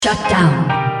Shut down.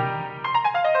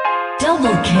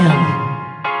 Double kill.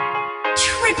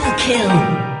 Triple kill.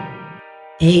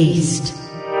 Aced.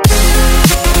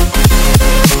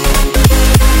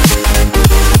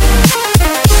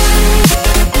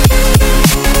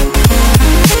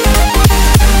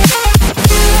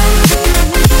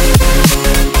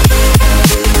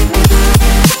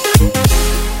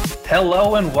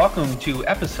 Hello and welcome to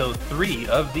episode 3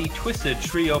 of the Twisted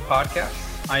Trio podcast.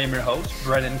 I am your host,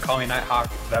 Brennan Calling Nighthawk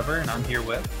Vever, and I'm here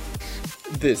with...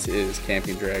 This is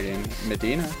Camping Dragon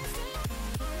Medina.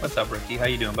 What's up, Ricky? How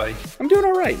you doing, buddy? I'm doing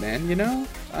all right, man, you know?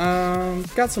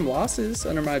 Got some losses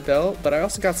under my belt, but I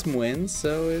also got some wins,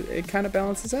 so it kind of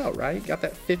balances out, right? Got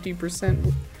that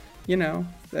 50%, you know,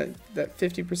 that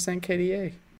 50%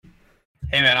 KDA.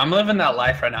 Hey, man, I'm living that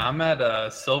life right now. I'm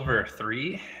at Silver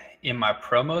 3 in my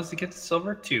promos to get to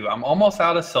Silver 2. I'm almost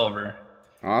out of Silver.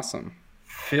 Awesome.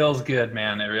 Feels good,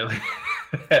 man. It really...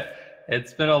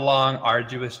 It's been a long,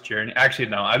 arduous journey. Actually,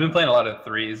 no. I've been playing a lot of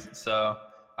 3s, so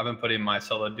I've been putting my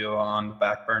solo duo on the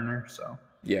back burner, so...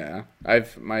 Yeah,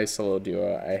 my solo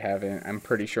duo, I'm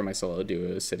pretty sure my solo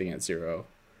duo is sitting at 0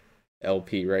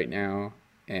 LP right now,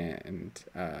 and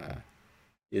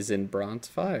is in Bronze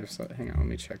 5. So hang on, let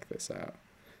me check this out.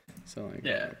 So like,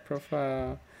 yeah,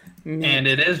 profile. And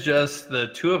it is just the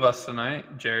two of us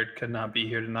tonight. Jared could not be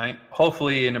here tonight.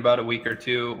 Hopefully in about a week or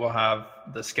two, we'll have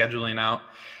the scheduling out.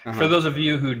 For those of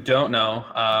you who don't know,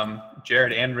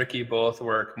 Jared and Ricky both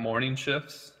work morning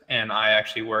shifts, and I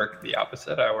actually work the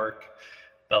opposite. I work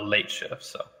the late shift.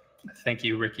 So thank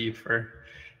you, Ricky, for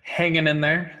hanging in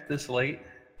there this late.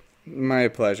 My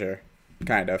pleasure.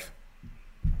 Kind of.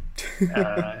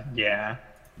 Yeah.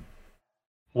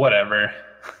 Whatever.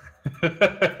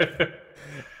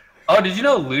 Oh, did you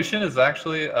know Lucian is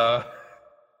actually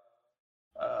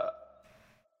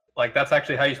like that's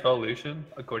actually how you spell Lucian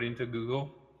according to Google?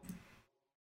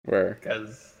 Where?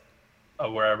 Because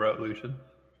of where I wrote Lucian.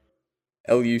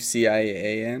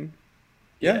 Lucian?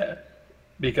 Yeah.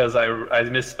 Because I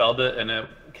misspelled it and it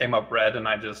came up red and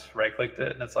I just right clicked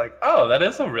it and it's like, oh, that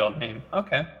is a real name.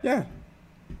 Okay. Yeah.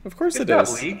 Of course Good it job,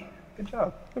 is. League. Good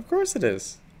job. Of course it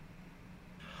is.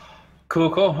 Cool.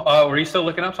 Were you still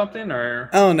looking up something or?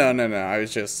 Oh no. I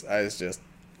was just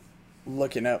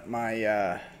looking up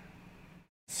my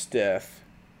stuff.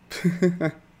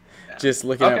 Just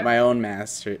looking at my own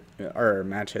match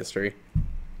history.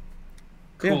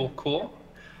 Cool. All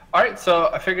right, so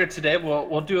I figured today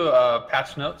we'll do a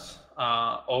patch notes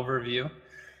overview.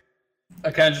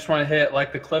 I kind of just want to hit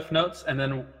like the cliff notes, and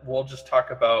then we'll just talk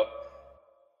about.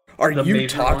 Are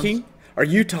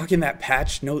you talking that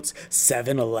patch notes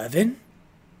 7-11?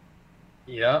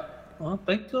 Yeah. Well,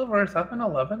 thank you for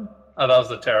 7-11. Oh, that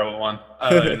was a terrible one. I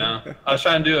don't even know. I was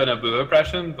trying to do an Abu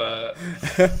impression, but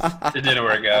it didn't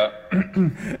work out.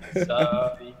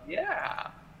 So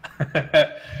yeah.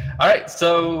 All right,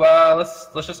 so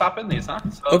let's just hop in these, huh?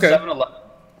 So okay. 7-11.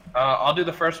 I'll do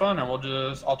the first one, and we'll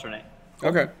just alternate.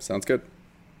 Okay, sounds good.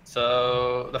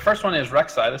 So the first one is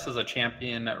Rek'Sai. This is a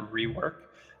champion rework.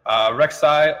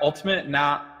 Rek'Sai Ultimate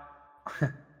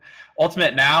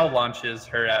now launches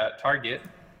her at target.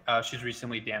 She's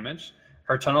recently damaged.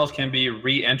 Her tunnels can be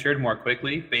re-entered more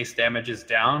quickly. Base damage is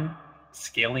down,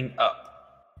 scaling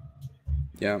up.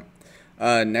 Yeah.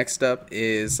 Next up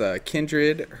is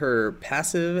Kindred. Her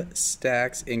passive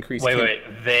stacks increase. Wait.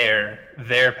 Their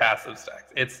passive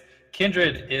stacks. It's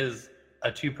Kindred is a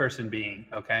 2-person being.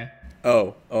 Okay.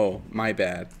 Oh, my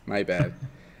bad.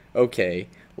 Okay.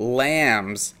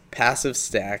 Lamb's passive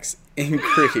stacks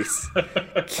increase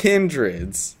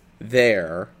Kindred's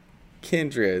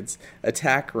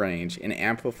attack range and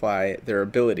amplify their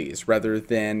abilities rather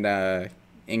than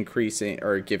increasing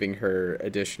or giving her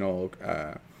additional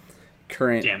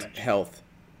current damage. Health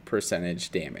percentage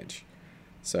damage.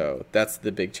 So that's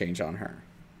the big change on her.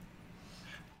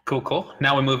 Cool.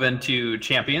 Now we move into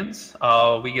champions.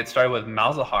 We get started with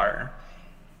Malzahar.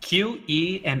 Q,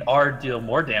 E, and R deal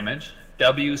more damage.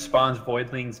 W spawns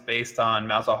Voidlings based on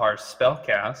Malzahar's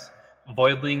spellcast.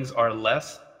 Voidlings are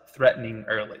less threatening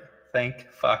early. Thank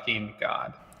fucking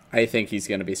God. I think he's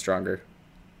going to be stronger.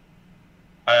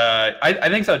 I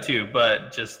think so too,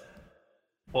 but just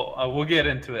we'll get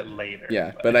into it later.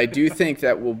 Yeah, but I do think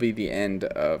that will be the end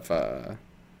of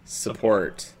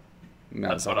support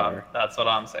Malzahar. That's what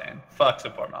I'm saying. Fuck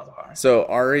support Malzahar. So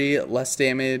Ahri, less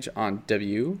damage on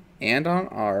W and on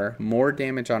R, more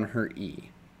damage on her E,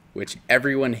 which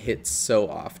everyone hits so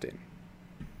often.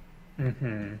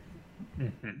 I'm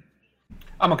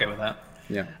okay with that.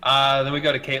 Yeah. Then we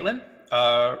go to Caitlyn.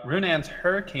 Runan's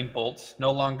Hurricane Bolts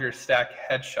no longer stack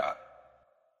headshot.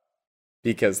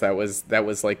 Because that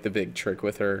was like the big trick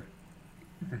with her.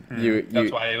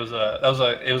 That's why it was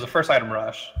a first item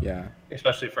rush, yeah.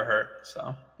 especially for her.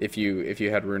 So If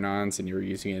you had Runons and you were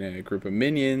using it in a group of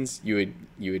minions, you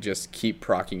would just keep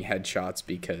proccing headshots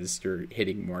because you're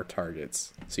hitting more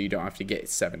targets. So you don't have to get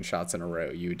 7 shots in a row.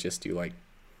 You would just do like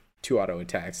 2 auto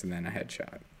attacks and then a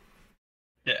headshot.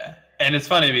 yeah, and it's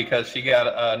funny because she got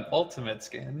an ultimate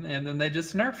skin and then they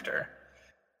just nerfed her.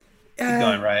 Keep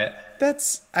going, right?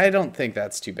 I don't think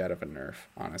that's too bad of a nerf,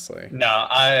 honestly. No,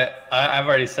 I've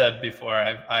already said before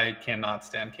I cannot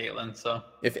stand Caitlyn. So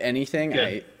if anything,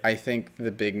 Good. I think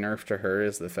the big nerf to her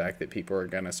is the fact that people are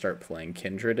gonna start playing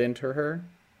Kindred into her.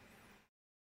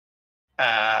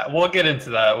 We'll get into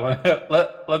that.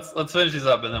 Let's finish these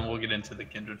up and then we'll get into the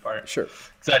Kindred part. Sure.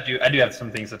 Because I do have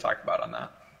some things to talk about on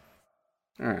that.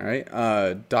 All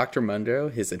right. Dr. Mundo,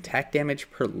 his attack damage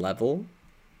per level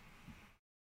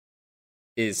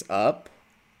is up.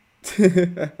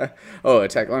 Oh,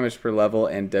 attack damage per level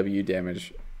and W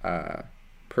damage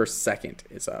per second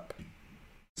is up.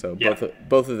 So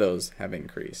both of those have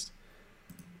increased.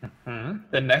 Mm-hmm.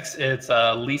 The next, it's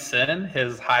Lee Sin.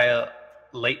 His high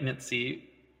latency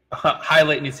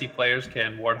players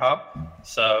can ward hop,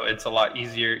 so it's a lot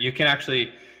easier. You can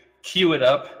actually queue it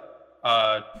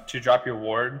up to drop your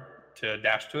ward to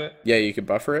dash to it. Yeah, you could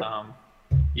buffer it.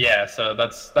 Yeah, so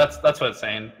that's what it's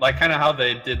saying. Like kind of how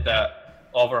they did that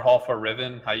overhaul for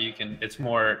Riven, how it's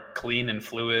more clean and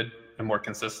fluid and more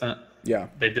consistent. Yeah.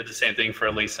 They did the same thing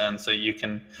for Lee Sin, so you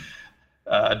can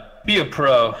be a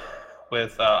pro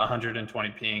with 120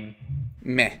 ping.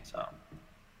 Meh. So.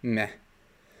 Meh.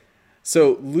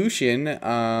 So Lucian,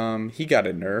 he got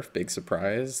a nerf, big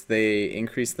surprise. They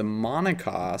increased the mana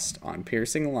cost on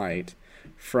Piercing Light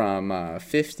from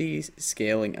 50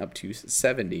 scaling up to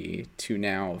 70 to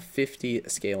now 50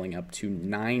 scaling up to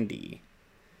 90.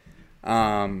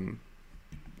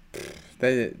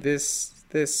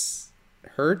 This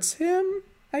hurts him,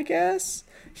 I guess.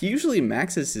 He usually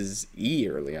maxes his E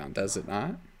early on, does it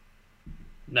not?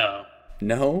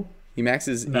 No? He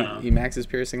maxes he maxes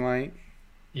Piercing Light?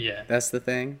 Yeah. That's the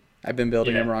thing? I've been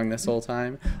building him wrong this whole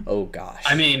time? Oh, gosh.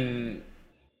 I mean,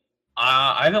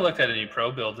 I haven't looked at any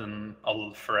pro builds in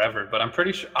forever, but I'm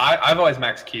pretty sure I've always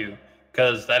maxed Q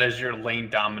because that is your lane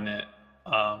dominant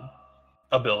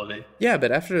ability. Yeah,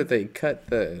 but after they cut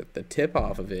the tip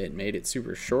off of it and made it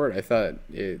super short, I thought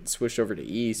it switched over to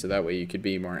E so that way you could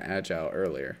be more agile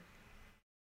earlier.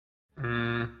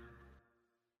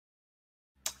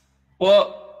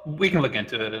 Well, we can look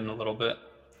into it in a little bit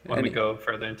when we go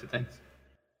further into things.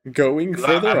 Going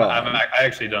further on. I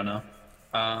actually don't know.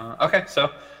 Okay, so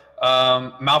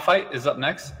Malphite is up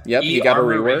next. Yep, he got a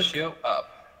rework. Ratio up.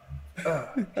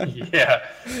 Yeah.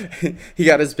 He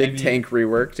got his big tank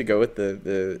rework to go with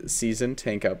the season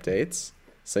tank updates.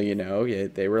 So,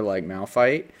 they were like,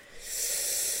 Malphite,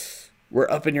 we're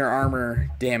upping your armor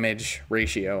damage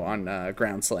ratio on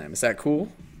Ground Slam. Is that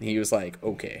cool? And he was like,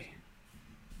 okay.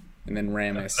 And then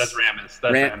Rammus. That's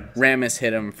Rammus. Rammus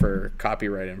hit him for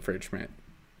copyright infringement.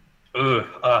 Ooh,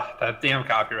 that damn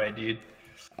copyright, dude.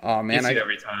 Oh, man.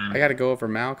 Every time. I got to go over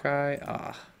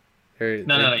Maokai.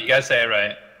 No, you got to say it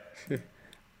right.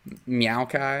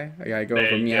 Meowkai. I got to go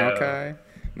over Meowkai.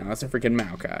 No, it's a freaking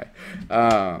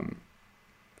Maokai.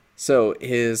 So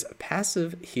his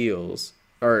passive heal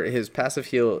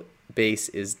base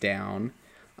is down.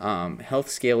 Health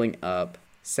scaling up.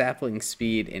 Sapling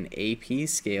speed and AP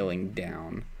scaling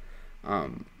down.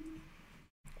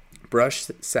 Brush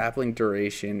sapling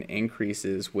duration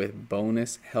increases with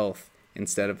bonus health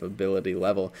instead of ability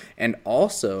level. And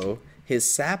also, his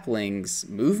sapling's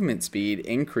movement speed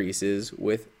increases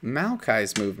with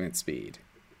Maokai's movement speed.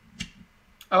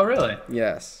 Oh, really?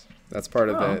 Yes. That's part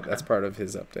of it. Okay. That's part of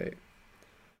his update.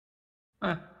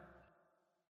 Huh.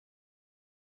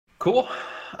 Cool.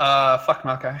 Fuck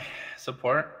Maokai.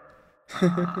 Support.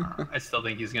 I still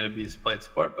think he's going to be played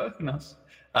support, but who knows?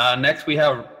 Next, we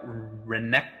have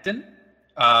Renekton.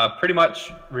 Pretty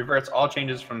much reverts all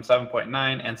changes from 7.9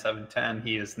 and 7.10.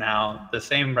 He is now the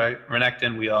same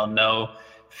Renekton we all know,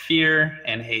 fear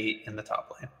and hate in the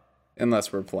top lane.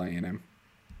 Unless we're playing him.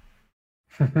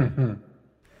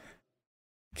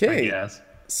 Okay.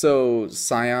 So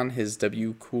Sion, his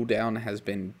W cooldown has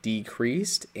been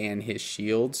decreased, and his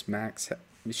shields max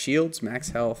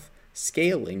health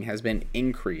scaling has been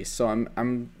increased. So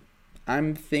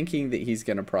I'm thinking that he's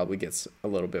gonna probably get a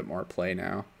little bit more play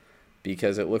now,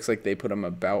 because it looks like they put him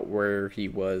about where he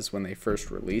was when they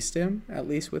first released him, at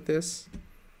least with this.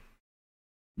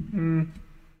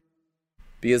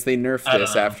 Because they nerfed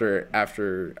this after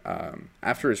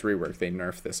his rework. They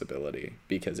nerfed this ability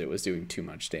because it was doing too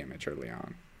much damage early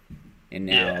on. and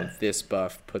now this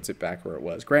buff puts it back where it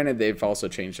was. Granted, they've also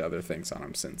changed other things on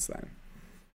him since then.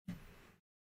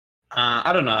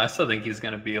 I don't know. I still think he's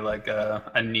going to be like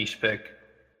a niche pick.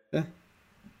 Yeah.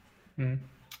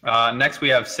 Next, we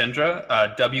have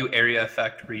Syndra. W area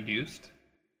effect reduced.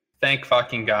 Thank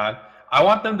fucking God. I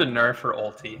want them to nerf her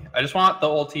ulti. I just want the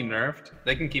ulti nerfed.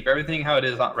 They can keep everything how it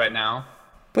is right now.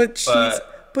 But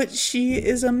she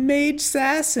is a mage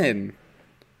assassin.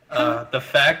 The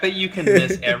fact that you can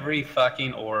miss every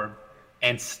fucking orb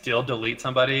and still delete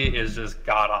somebody is just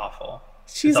god awful.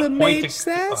 She's a mage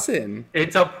assassin.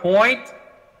 It's a point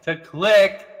to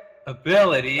click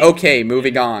ability. Okay,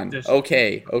 moving on.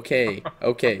 Okay,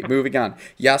 moving on.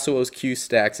 Yasuo's Q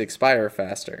stacks expire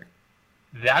faster.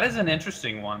 That is an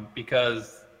interesting one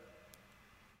because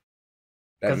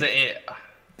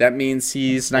that means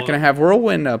he's not going to have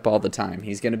whirlwind up all the time.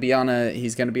 He's going to be on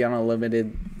a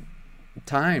limited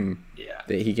time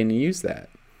that he can use that.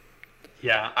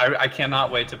 Yeah, I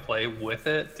cannot wait to play with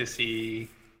it to see,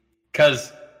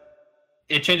 because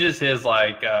it changes his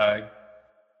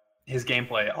his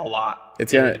gameplay a lot.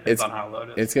 It's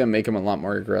gonna make him a lot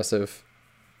more aggressive.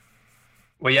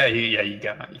 Well, you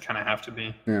kind of have to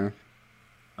be. Yeah.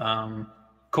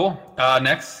 Cool.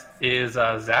 Next is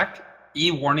Zach.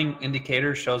 E-warning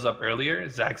indicator shows up earlier.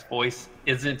 Zach's voice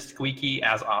isn't squeaky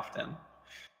as often.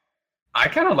 I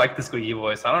kind of like the squeaky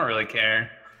voice. I don't really care.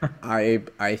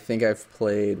 I think I've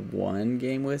played one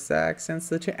game with Zach since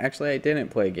the actually I didn't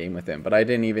play a game with him, but I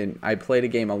played a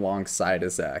game alongside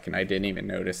of Zach and I didn't even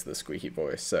notice the squeaky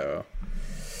voice. So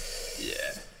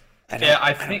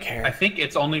I think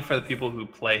it's only for the people who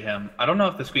play him. I don't know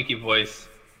if the squeaky voice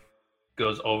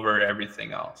goes over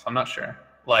everything else. I'm not sure.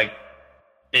 Like,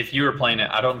 if you were playing it,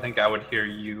 I don't think I would hear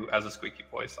you as a squeaky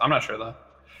voice. I'm not sure though.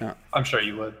 No. I'm sure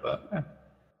you would, but yeah.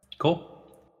 Cool.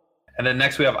 And then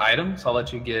next we have items. I'll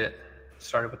let you get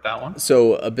started with that one.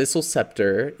 So Abyssal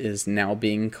Scepter is now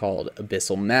being called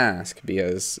Abyssal Mask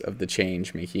because of the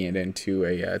change, making it into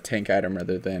a tank item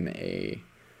rather than a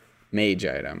mage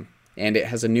item. And it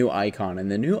has a new icon,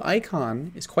 and the new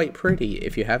icon is quite pretty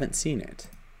if you haven't seen it.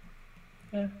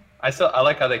 Yeah. I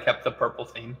like how they kept the purple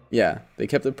theme. Yeah, they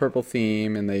kept the purple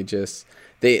theme, and they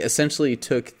essentially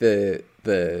took the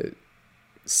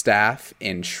staff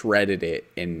and shredded it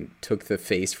and took the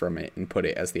face from it and put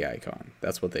it as the icon.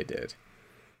 That's what they did.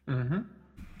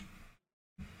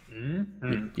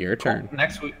 Your turn.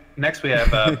 Cool. Next we have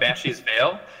Banshee's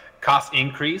Veil. Cost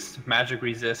increased, magic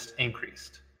resist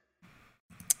increased.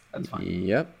 That's fine.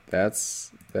 Yep,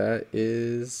 that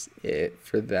is it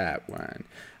for that one.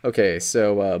 Okay,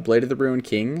 so Blade of the Ruined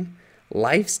King,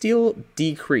 lifesteal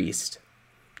decreased.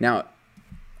 Now,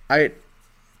 let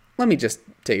me just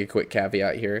take a quick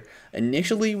caveat here.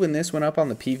 Initially, when this went up on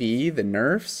the PvE, the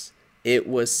nerfs, it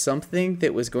was something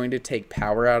that was going to take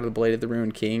power out of the Blade of the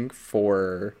Ruined King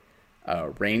for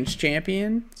ranged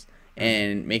champions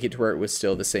and make it to where it was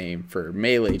still the same for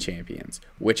melee champions,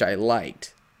 which I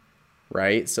liked,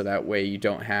 right? So that way you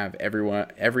don't have every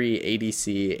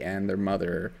ADC and their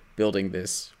mother building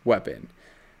this weapon.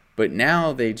 But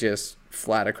now they just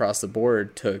flat across the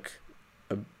board took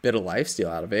a bit of lifesteal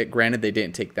out of it. Granted, they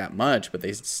didn't take that much, but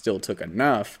they still took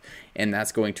enough, and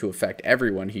that's going to affect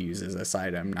everyone who uses this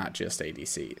item, not just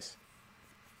ADCs.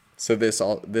 So this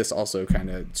also kind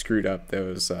of screwed up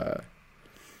those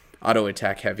auto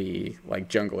attack heavy like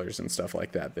junglers and stuff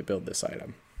like that build this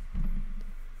item.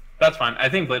 That's fine. I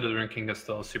think Blade of the Ruined King is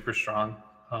still super strong.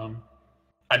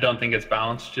 I don't think it's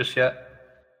balanced just yet.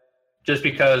 Just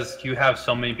because you have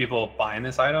so many people buying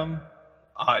this item,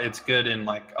 it's good in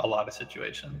like a lot of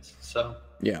situations. So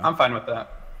yeah, I'm fine with that.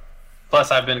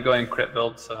 Plus, I've been going crit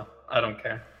build, so I don't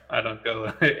care. I don't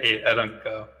go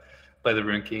play the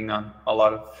Ruined King on a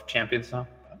lot of champions now.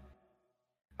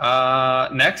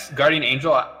 Next, Guardian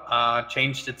Angel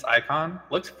changed its icon.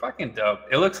 Looks fucking dope.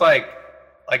 It looks like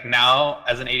now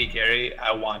as an AD carry,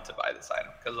 I want to buy this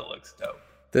item because it looks dope.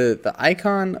 The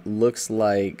icon looks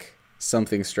like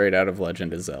something straight out of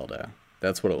Legend of Zelda.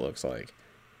 That's what it looks like.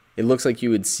 It looks like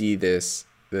you would see this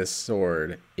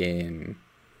sword in,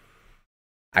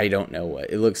 I don't know what.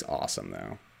 It looks awesome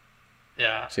though.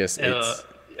 Yeah.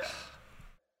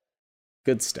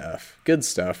 Good stuff. Good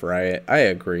stuff, Riot. I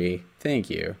agree. Thank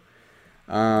you.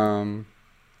 Anyway,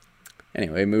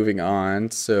 moving on.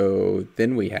 So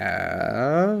then we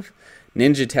have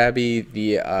Ninja Tabi.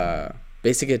 The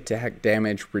basic attack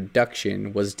damage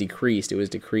reduction was decreased. It was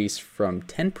decreased from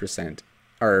 10%,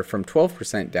 or from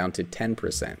 12% down to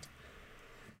 10%.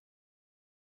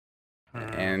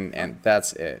 And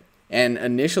that's it. And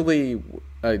initially,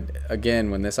 again,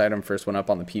 when this item first went up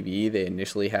on the PvE, they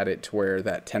initially had it to where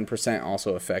that 10%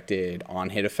 also affected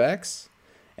on-hit effects.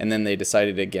 And then they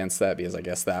decided against that because I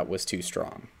guess that was too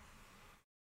strong.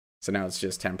 So now it's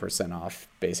just 10% off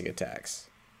basic attacks.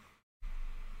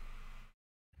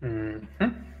 Mm-hmm.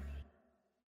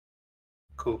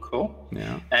 Cool.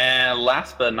 Yeah. And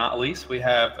last but not least, we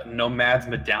have Nomad's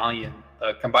Medallion.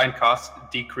 The combined cost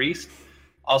decreased.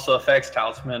 Also affects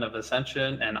Talisman of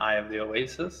Ascension and Eye of the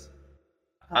Oasis.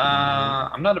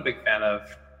 I'm not a big fan of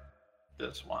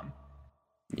this one.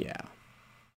 Yeah.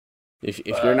 If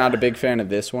you're not a big fan of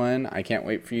this one, I can't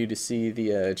wait for you to see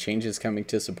the changes coming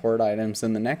to support items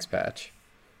in the next patch.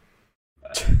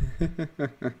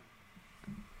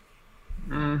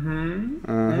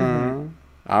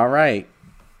 All right.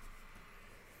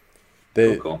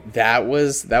 Cool. That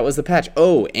was the patch.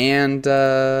 Oh, and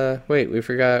wait, we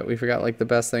forgot like the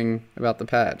best thing about the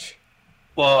patch.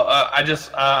 Well, I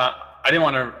didn't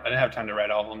have time to write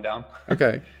all of them down.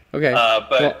 Okay.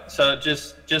 So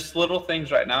just little things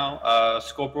right now.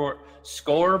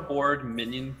 Scoreboard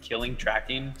minion killing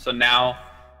tracking. So now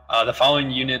the following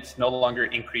units no longer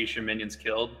increase your minions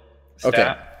killed stat.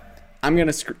 Okay. I'm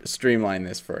gonna streamline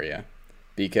this for you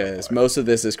because most of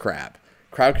this is crap.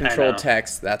 Crowd control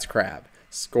text, that's crap.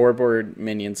 Scoreboard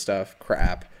minion stuff,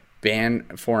 crap. Ban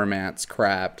formats,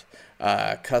 crap.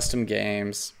 Custom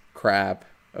games, crap.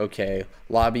 Okay.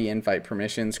 Lobby invite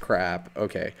permissions, crap.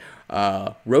 Okay.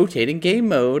 Rotating game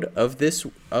mode of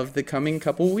the coming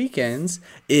couple weekends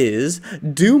is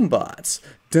Doombots.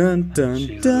 Dun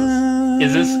dun dun.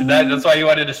 Is this that's why you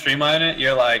wanted to streamline it?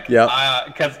 You're like, yeah,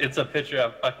 because it's a picture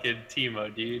of fucking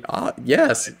Teemo, dude.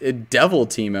 Yes, Devil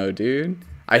Teemo, dude.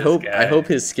 I hope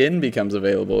his skin becomes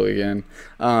available again.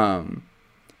 And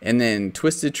then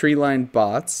Twisted Tree Line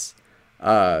bots.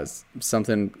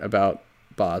 Something about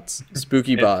bots.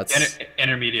 Spooky bots.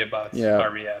 Intermediate bots are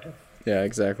re-added. Yeah,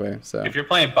 exactly. So if you're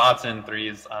playing bots in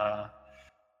threes,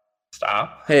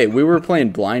 stop. Hey, we were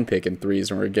playing blind pick in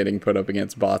threes and we are getting put up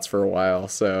against bots for a while,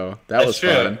 so that was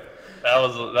fun. That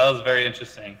was very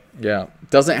interesting. Yeah,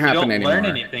 doesn't happen anymore. You don't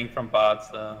learn anything from bots,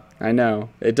 though. I know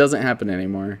it doesn't happen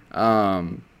anymore.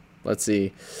 Let's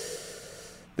see.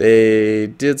 They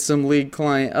did some League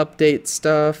client update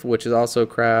stuff, which is also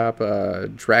crap.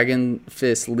 Dragon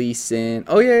Fist Lee Sin.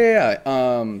 Oh yeah.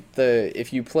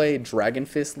 If you play Dragon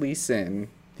Fist Lee Sin,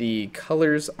 the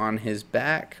colors on his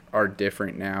back are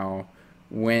different now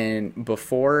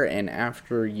before and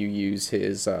after you use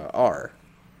his R.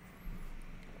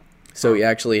 So he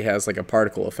actually has like a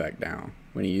particle effect now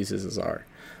when he uses his R.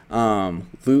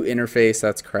 Loot interface,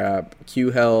 that's crap.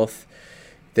 Q health,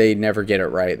 they never get it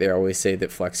right. They always say that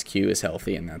Flex Q is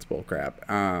healthy, and that's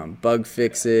bullcrap. Bug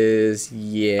fixes,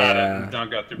 yeah.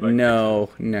 Don't go through bug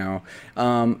fixes. No.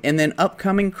 And then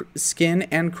upcoming skin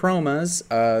and chromas.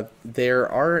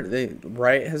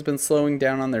 Riot has been slowing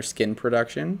down on their skin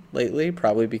production lately,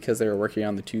 probably because they were working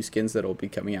on the 2 skins that will be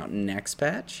coming out next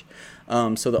patch.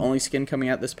 So the only skin coming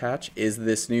out this patch is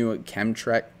this new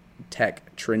Chemtrek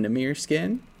Tech Tryndamere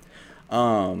skin.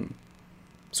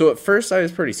 So at first I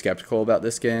was pretty skeptical about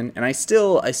this skin, and I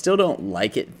still don't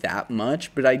like it that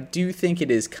much, but I do think it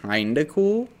is kind of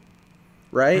cool,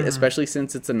 right? Mm-hmm. Especially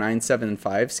since it's a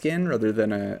 975 skin rather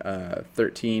than a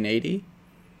 1380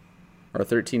 or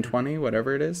 1320,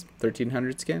 whatever it is,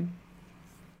 1300 skin.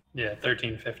 Yeah,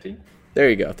 1350. There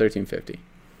you go, 1350.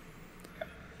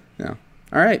 Yeah.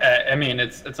 All right. I mean,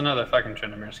 it's another fucking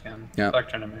Tryndamere skin. Yeah.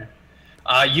 Fuck Tryndamere.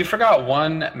 You forgot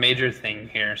one major thing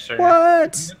here, sir.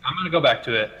 What? I'm going to go back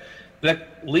to it. The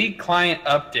League client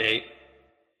update,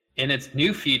 in its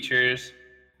new features,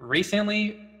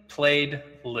 recently played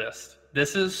list.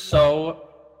 This is so...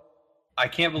 I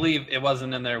can't believe it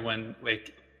wasn't in there when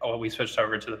we switched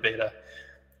over to the beta.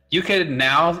 You could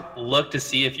now look to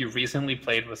see if you recently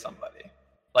played with somebody.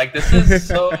 Like, this is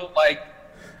so, like...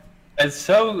 It's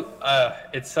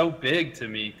so big to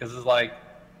me, because it's like...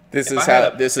 This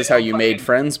is how you made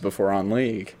friends before on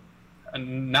League.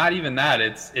 Not even that.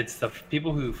 It's the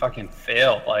people who fucking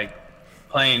failed, like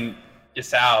playing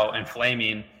Yasuo and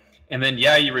Flaming, and then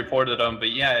you reported them, but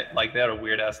like they had a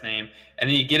weird ass name, and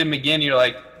then you get him again. You're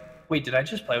like, wait, did I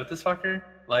just play with this fucker?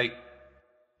 Like,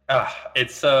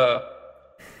 it's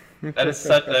that is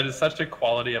such a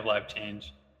quality of life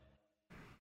change.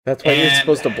 That's why you're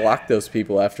supposed to block those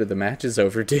people after the match is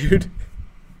over, dude.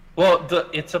 Well,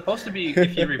 it's supposed to be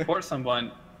if you report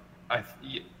someone.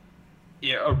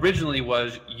 Originally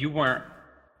was you weren't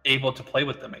able to play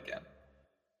with them again.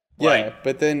 Yeah,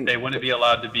 but then they wouldn't be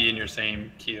allowed to be in your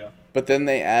same queue. But then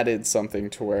they added something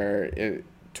to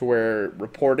where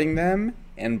reporting them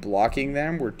and blocking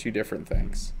them were 2 different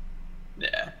things.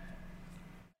 Yeah.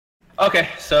 Okay,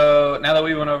 so now that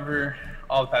we went over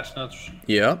all the patch notes,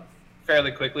 yeah,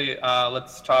 fairly quickly,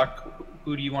 let's talk.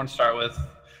 Who do you want to start with?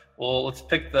 Well, let's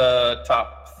pick the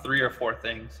top 3 or 4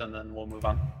 things, and then we'll move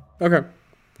on. Okay.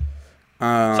 So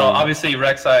obviously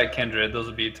Rek'Sai, Kindred, those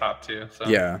would be top 2. So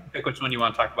yeah. Pick which one you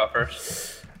want to talk about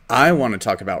first. I want to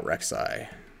talk about Rek'Sai.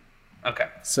 Okay.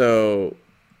 So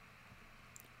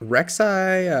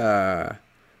Rek'Sai,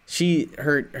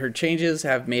 her changes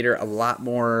have made her a lot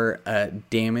more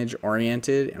damage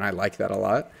oriented, and I like that a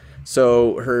lot.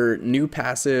 So her new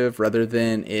passive, rather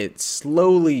than it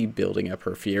slowly building up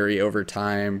her fury over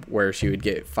time, where she would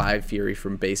get 5 fury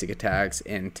from basic attacks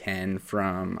and 10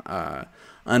 from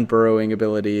unburrowing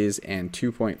abilities and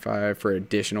 2.5 for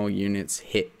additional units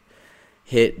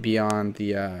hit beyond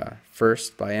the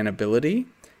first by an ability.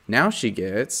 Now she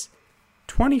gets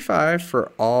 25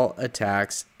 for all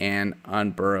attacks and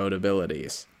unburrowed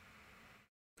abilities.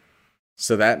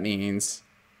 So that means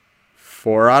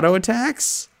 4 auto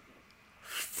attacks,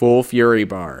 full fury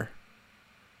bar.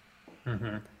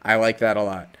 Mm-hmm. I like that a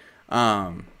lot.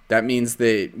 That means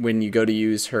that when you go to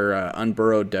use her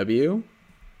unburrowed W,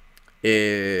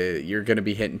 you're going to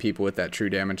be hitting people with that true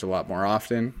damage a lot more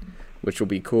often, which will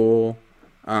be cool.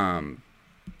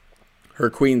 Her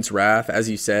Queen's Wrath, as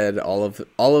you said, all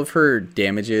of her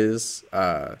damages,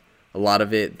 a lot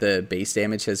of it, the base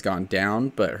damage has gone down,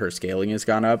 but her scaling has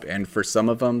gone up. And for some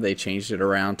of them, they changed it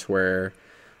around to where,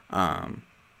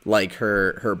 like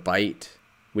her bite,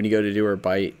 when you go to do her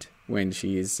bite, when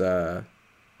she's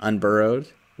unburrowed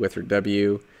with her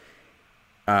W,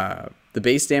 the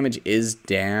base damage is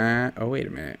down. Oh, wait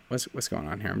a minute. What's going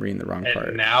on here? I'm reading the wrong part.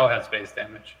 It now has base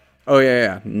damage. Oh,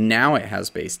 yeah. Now it has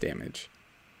base damage.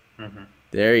 Mm-hmm.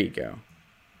 There you go.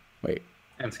 Wait.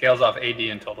 And scales off AD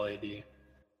and total AD.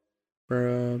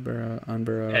 Burrow,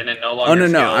 unburrow. And it no longer Oh, no.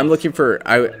 scales. I'm looking for...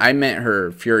 I meant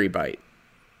her Fury Bite.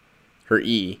 Her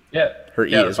E. Yeah. Her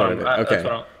E is what it is. Okay.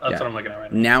 That's what I'm looking at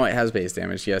right now. Now it has base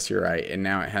damage. Yes, you're right. And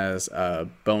now it has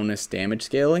bonus damage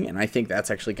scaling. And I think that's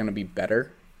actually going to be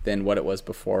better than what it was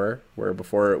before. Where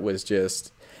before it was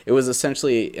just... It was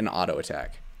essentially an auto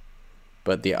attack.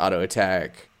 But the auto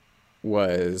attack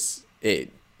was...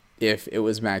 If it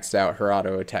was maxed out, her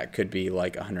auto attack could be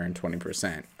like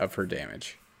 120% of her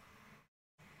damage.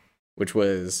 Which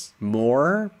was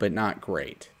more, but not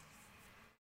great.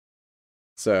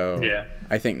 So yeah.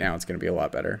 I think now it's going to be a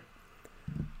lot better.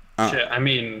 Shit, I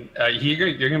mean, you're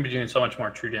going to be doing so much more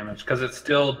true damage because it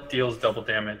still deals double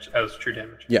damage as true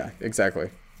damage. Yeah, exactly.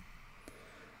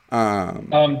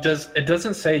 It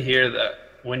doesn't say here that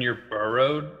when you're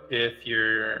burrowed, is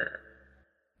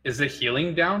the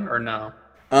healing down or no?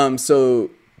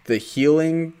 So the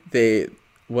healing, they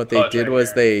did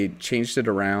was here. they changed it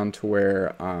around to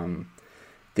where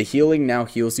the healing now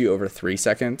heals you over 3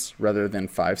 seconds rather than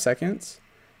 5 seconds.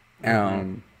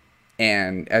 And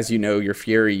as you know, your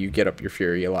fury, you get up your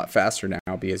fury a lot faster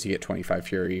now because you get 25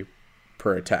 fury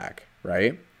per attack,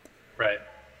 right? Right.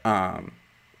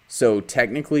 So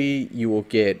technically you will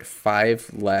get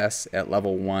 5 less at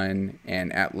level 1,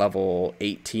 and at level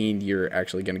 18 you're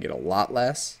actually going to get a lot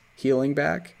less healing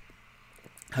back.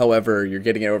 However, you're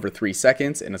getting it over 3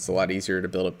 seconds, and it's a lot easier to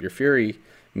build up your fury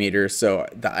meter. So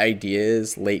the idea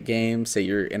is late game, say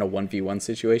you're in a 1v1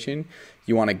 situation,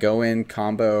 you want to go in,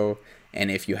 combo, and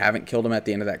if you haven't killed him at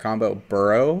the end of that combo,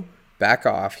 burrow, back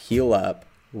off, heal up,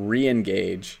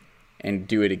 re-engage, and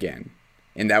do it again.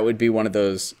 And that would be one of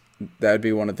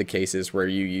the cases where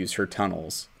you use her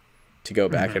tunnels to go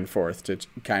back and forth to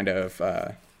kind of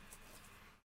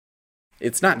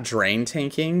it's not drain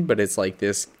tanking, but it's like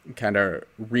this kind of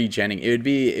regenning. It would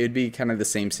be kind of the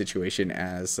same situation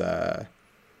as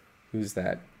who's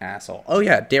that asshole? Oh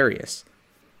yeah, Darius.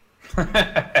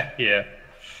 Yeah.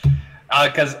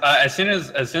 Because as soon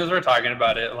as we're talking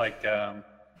about it, like,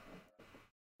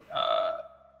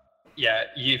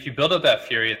 if you build up that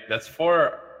fury, that's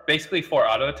basically 4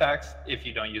 auto attacks if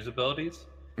you don't use abilities,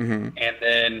 and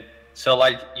then so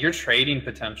like your trading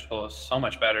potential is so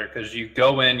much better because you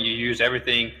go in, you use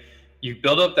everything, you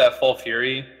build up that full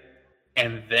fury,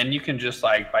 and then you can just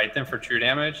like bite them for true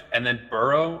damage, and then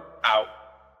burrow out,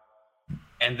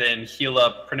 and then heal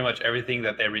up pretty much everything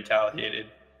that they retaliated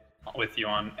with you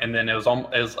on, and then it was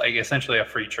like essentially a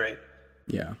free trade.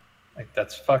 Yeah, like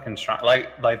that's fucking strong.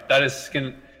 Like that is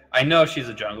skin. I know she's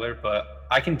a jungler, but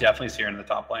I can definitely see her in the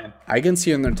top lane. I can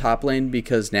see her in the top lane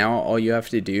because now all you have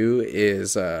to do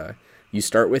is you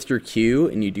start with your Q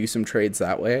and you do some trades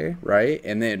that way, right?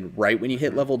 And then right when you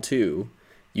hit level 2,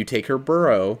 you take her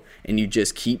burrow and you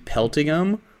just keep pelting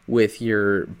them with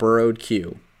your burrowed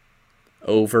Q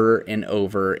over and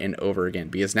over and over again,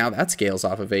 because now that scales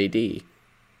off of AD.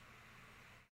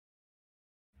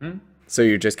 So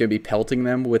you're just going to be pelting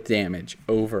them with damage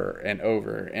over and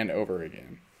over and over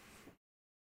again.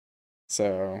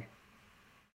 So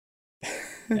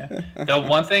Yeah. The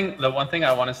one thing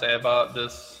I want to say about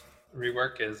this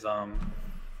rework is I'm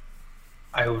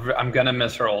gonna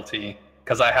miss her ulti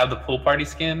because I have the pool party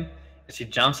skin. And she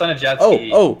jumps on a jet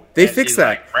ski. Oh, they fixed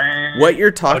that. Like, what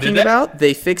you're talking about,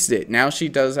 they fixed it. Now she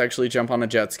does actually jump on a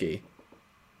jet ski.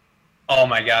 Oh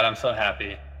my god, I'm so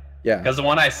happy. Yeah. Because the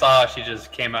one I saw, she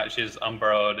just came out, she just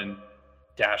unburrowed and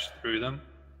dashed through them.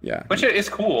 Yeah. Which is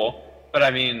cool. But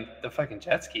I mean, the fucking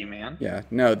jet ski, man. Yeah,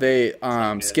 no, they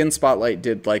Skin Spotlight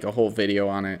did like a whole video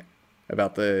on it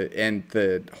about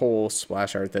the whole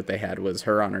splash art that they had was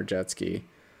her on her jet ski.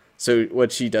 So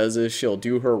what she does is she'll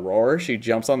do her roar, she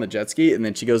jumps on the jet ski, and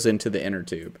then she goes into the inner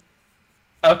tube.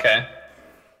 Okay,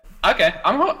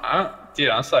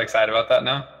 I'm so excited about that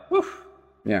now. Woo.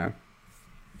 Yeah.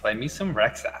 Play me some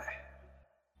Rek'Sai.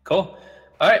 Cool.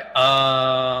 All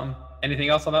right. Anything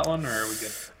else on that one, or are we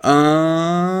good?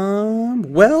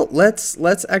 Well,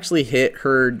 let's actually hit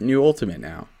her new ultimate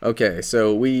now. Okay,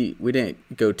 so we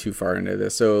didn't go too far into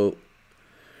this. So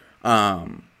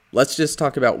let's just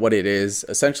talk about what it is.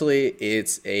 Essentially,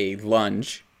 it's a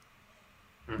lunge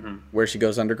where she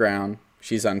goes underground.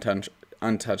 She's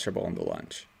untouchable in the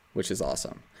lunge, which is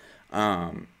awesome.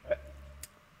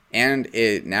 And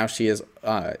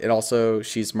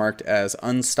she's marked as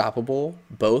unstoppable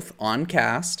both on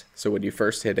cast, so when you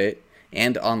first hit it,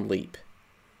 and on leap.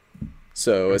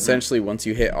 So essentially, once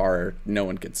you hit R, no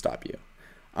one can stop you.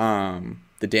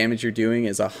 The damage you're doing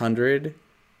is 100,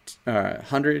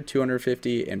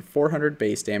 250, and 400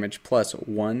 base damage plus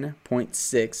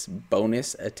 1.6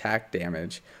 bonus attack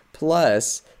damage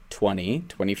plus 20,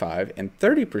 25, and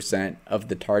 30% of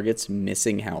the target's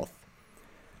missing health.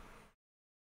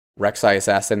 Rek'Sai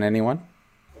Assassin, anyone?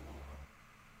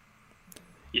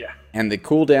 Yeah. And the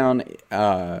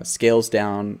cooldown scales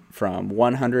down from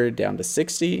 100 down to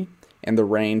 60, and the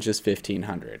range is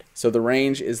 1500. So the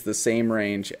range is the same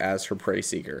range as her Prey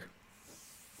Seeker.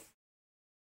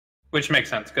 Which makes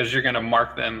sense, because you're going to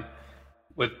mark them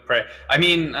with Prey. I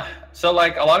mean, so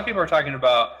like a lot of people are talking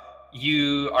about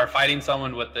you are fighting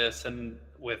someone with this and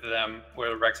with them,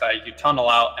 where Rek'Sai, you tunnel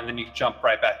out and then you jump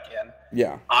right back in.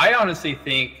 Yeah. I honestly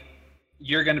think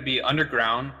you're going to be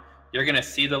underground. You're going to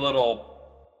see the little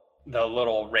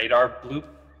radar bloop.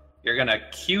 You're going to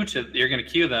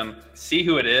queue them, see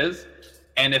who it is,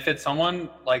 and if it's someone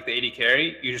like the AD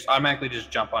carry, you just automatically just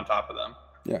jump on top of them.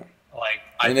 Yeah.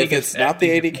 I think if it's not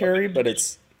the AD carry, but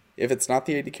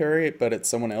it's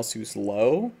someone else who's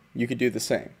low, you could do the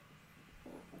same.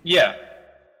 Yeah.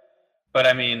 But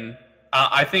I mean,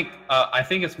 I think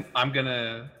I'm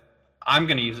gonna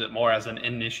use it more as an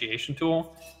initiation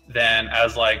tool than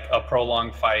as like a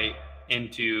prolonged fight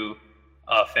into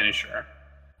a finisher.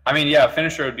 I mean, yeah, a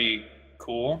finisher would be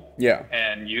cool, yeah,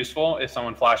 and useful if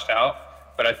someone flashed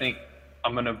out. But I think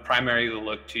I'm gonna primarily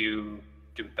look to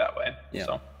do it that way. Yeah.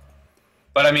 So,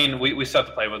 but I mean, we still have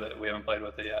to play with it. We haven't played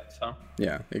with it yet. So.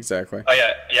 Yeah, exactly. Oh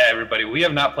yeah, everybody. We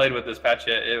have not played with this patch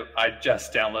yet. I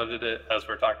just downloaded it as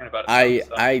we're talking about it.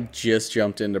 I just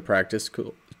jumped into practice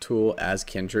tool as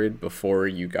Kindred before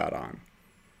you got on.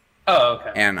 Oh,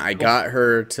 okay. And I got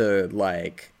her to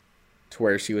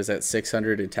where she was at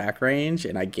 600 attack range,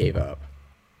 and I gave up.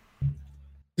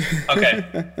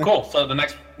 Okay, cool. So the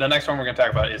next one we're gonna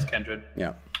talk about is Kindred.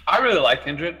 Yeah. I really like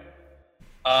Kindred.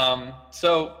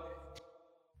 So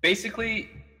basically,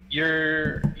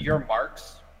 your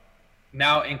marks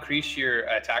now increase your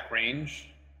attack range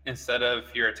instead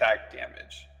of your attack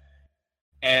damage,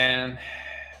 and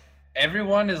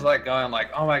everyone is like going like,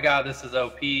 "Oh my god, this is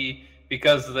OP,"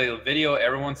 because the video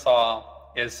everyone saw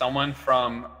is someone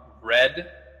from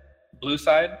blue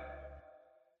side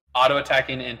auto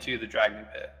attacking into the dragon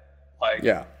pit.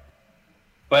 Yeah.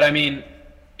 But I mean,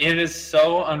 it is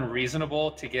so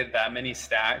unreasonable to get that many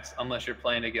stacks unless you're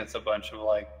playing against a bunch of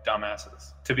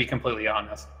dumbasses, to be completely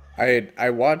honest.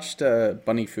 I watched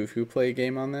Bunny Fufu play a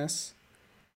game on this,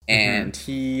 and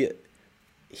he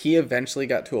eventually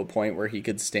got to a point where he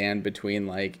could stand between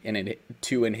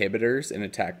two inhibitors and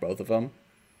attack both of them,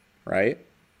 right?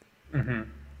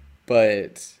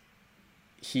 But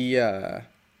he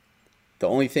the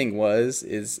only thing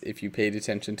is if you paid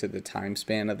attention to the time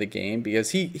span of the game,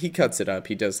 because he cuts it up.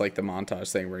 He does the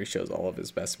montage thing where he shows all of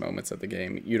his best moments of the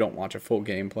game. You don't watch a full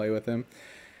gameplay with him.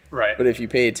 Right. But if you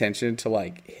pay attention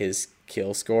to his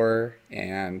kill score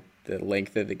and the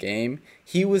length of the game,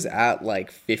 he was at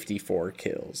 54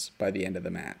 kills by the end of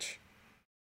the match.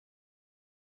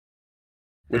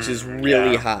 Which is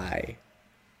really high.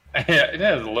 Yeah, it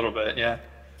is a little bit, yeah.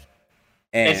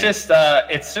 And it's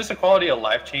just a quality of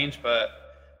life change, but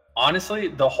honestly,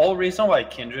 the whole reason why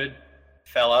Kindred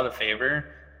fell out of favor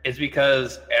is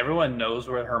because everyone knows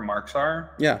where her marks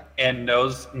are. Yeah. And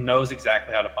knows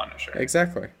exactly how to punish her.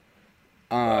 Exactly.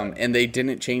 And they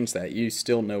didn't change that. You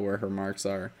still know where her marks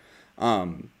are.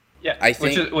 Yeah, I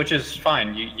think, which is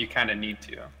fine. You kind of need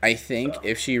to. I think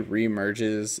if she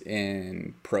remerges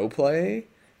in pro play,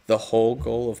 the whole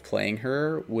goal of playing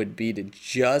her would be to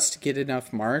just get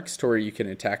enough marks to where you can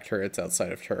attack turrets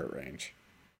outside of turret range.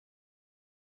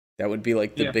 That would be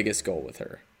like the biggest goal with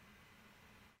her.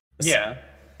 Yeah.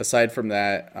 Aside from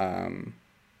that,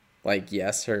 like,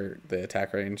 yes, the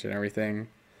attack range and everything.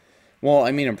 Well,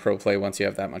 I mean, in pro play, once you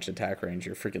have that much attack range,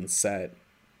 you're freaking set.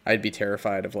 I'd be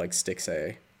terrified of like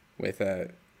Stixxay with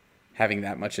having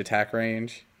that much attack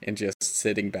range and just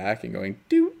sitting back and going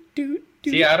doot doot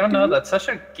doot. See, I don't know. That's such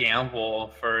a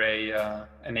gamble for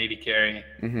an AD carry.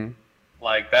 Mm-hmm.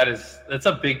 Like that's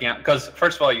a big gamble because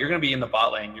first of all, you're going to be in the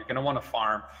bot lane. You're going to want to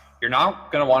farm. You're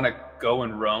not going to want to go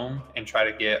and roam and try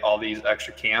to get all these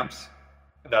extra camps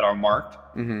that are marked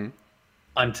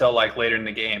until like later in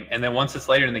the game. And then once it's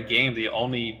later in the game, the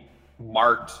only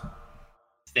marked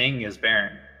thing is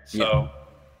Baron. So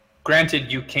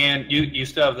granted, you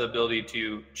still have the ability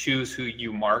to choose who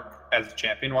you mark as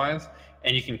champion wise,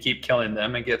 and you can keep killing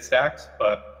them and get stacks.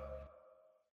 But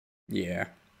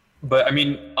I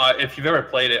mean, if you've ever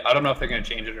played it, I don't know if they're going to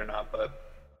change it or not, but.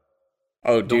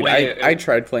 Oh, dude, I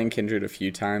tried playing Kindred a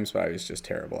few times, but I was just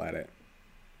terrible at it.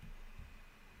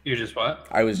 You just what?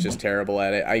 I was just terrible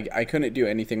at it. I couldn't do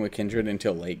anything with Kindred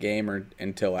until late game or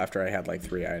until after I had like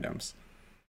 3 items.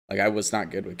 Like, I was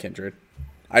not good with Kindred.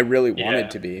 I really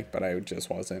wanted to be, but I just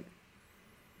wasn't.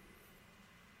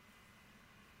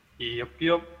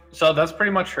 Yep. So that's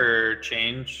pretty much her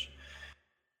change.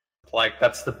 Like,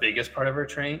 that's the biggest part of her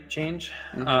change.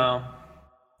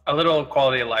 A little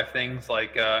quality of life things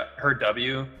like her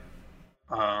W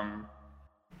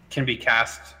can be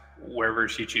cast wherever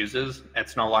she chooses.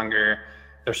 It's no longer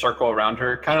the circle around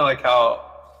her. Kind of like how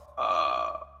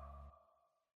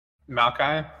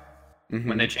Maokai,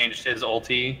 when they changed his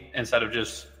ulti, instead of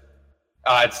just...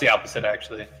 it's the opposite,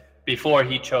 actually. Before,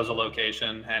 he chose a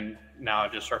location, and now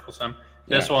it just circles him.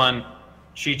 This one,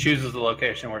 she chooses the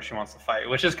location where she wants to fight,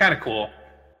 which is kind of cool.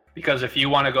 Because if you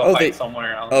want to go fight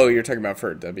somewhere else... Oh, you're talking about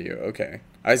for W. Okay.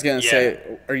 I was going to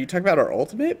say, are you talking about our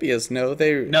ultimate? Because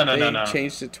they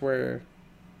changed it to where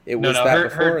it was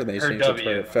before, and they changed it to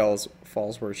where it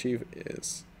falls where she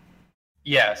is.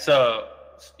 Yeah, so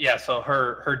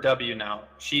her W now,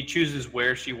 she chooses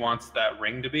where she wants that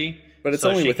ring to be. But it's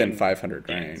only within 500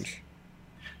 range.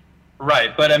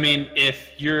 Right, but I mean, if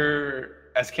you're,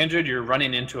 as Kindred, you're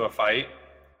running into a fight,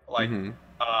 like...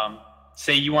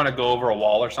 say you want to go over a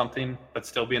wall or something, but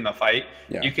still be in the fight,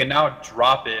 you can now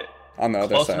drop it on the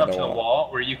other close side enough of the to the wall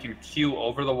where you can queue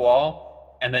over the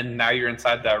wall, and then now you're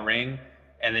inside that ring,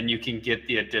 and then you can get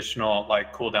the additional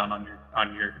like cooldown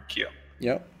on your queue.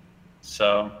 Yep.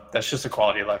 So that's just a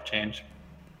quality of life change.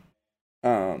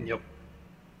 Yep.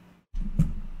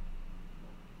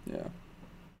 Yeah.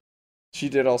 She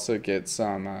did also get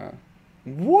some.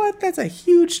 What? That's a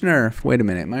huge nerf. Wait a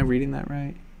minute. Am I reading that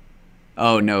right?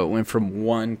 Oh, no, it went from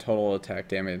 1 total attack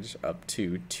damage up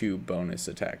to 2 bonus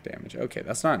attack damage. Okay,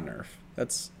 that's not a nerf.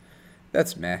 That's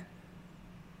meh.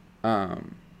 But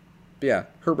yeah,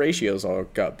 her ratios all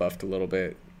got buffed a little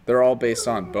bit. They're all based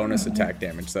on bonus attack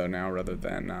damage, though, now, rather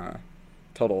than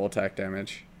total attack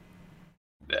damage.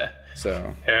 Yeah.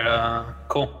 So.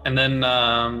 Cool. And then,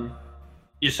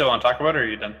 you still want to talk about it, or are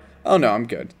you done? Oh, no, I'm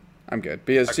good.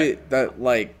 Because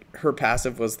her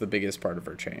passive was the biggest part of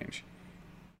her change.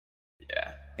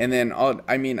 Yeah. And then,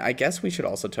 I guess we should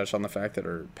also touch on the fact that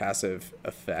her passive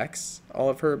affects all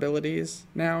of her abilities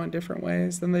now in different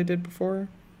ways than they did before.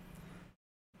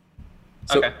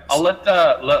 So, okay, I'll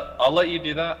let you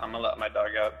do that. I'm gonna let my dog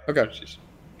out. Okay. She's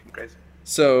crazy.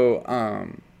 So,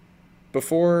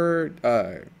 before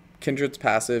Kindred's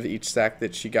passive, each stack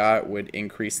that she got would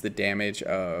increase the damage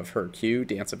of her Q,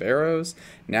 Dance of Arrows.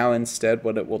 Now, instead,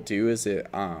 what it will do is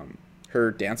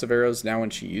her Dance of Arrows, now when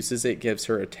she uses it, gives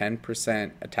her a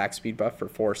 10% attack speed buff for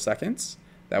 4 seconds.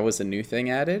 That was a new thing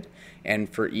added. And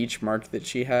for each mark that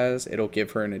she has, it'll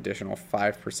give her an additional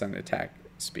 5% attack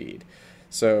speed.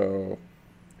 So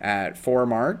at 4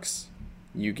 marks,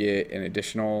 you get an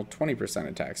additional 20%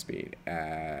 attack speed.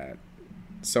 At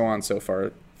so on and so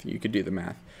forth. You could do the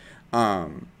math.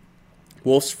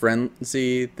 Wolf's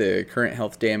Frenzy, the current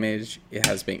health damage, it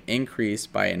has been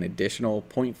increased by an additional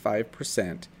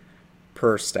 0.5%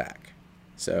 per stack.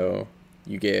 So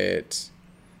you get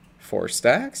 4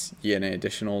 stacks, you get an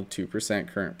additional 2%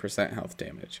 current percent health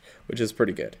damage, which is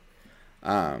pretty good.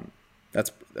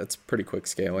 That's pretty quick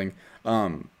scaling.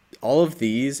 all of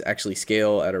these actually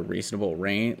scale at a reasonable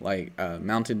rate, like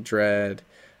Mountain Dread,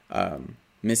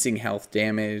 missing health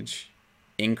damage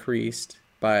increased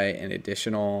by an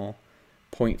additional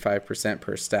 0.5%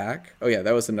 per stack. Oh yeah,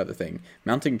 that was another thing.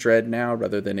 Mounting Dread now,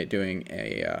 rather than it doing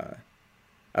a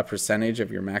percentage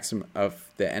of your maximum of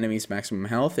the enemy's maximum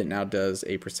health, it now does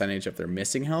a percentage of their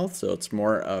missing health. So it's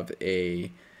more of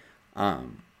a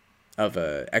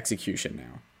execution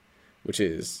now, which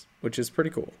is pretty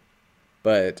cool.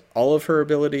 But all of her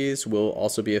abilities will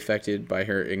also be affected by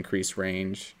her increased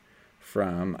range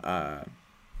from her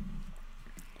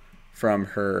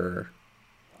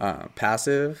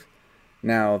passive.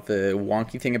 Now, the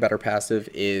wonky thing about her passive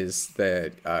is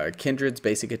that Kindred's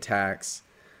basic attacks,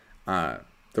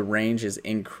 the range is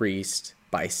increased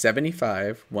by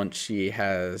 75 once she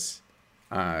has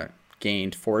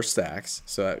gained 4 stacks.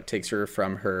 So that takes her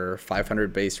from her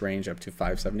 500 base range up to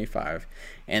 575.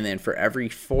 And then for every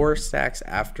 4 stacks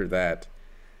after that,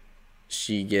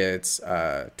 she gets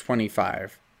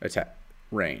 25 attack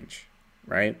range,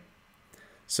 right?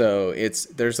 So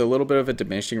there's a little bit of a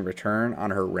diminishing return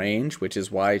on her range, which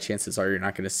is why chances are you're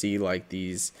not going to see like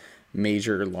these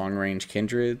major long range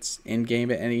Kindreds in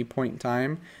game at any point in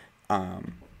time.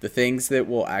 The things that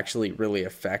will actually really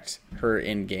affect her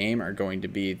in game are going to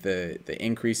be the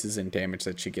increases in damage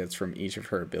that she gets from each of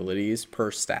her abilities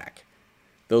per stack.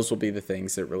 Those will be the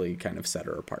things that really kind of set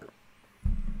her apart.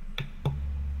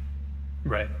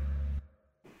 Right.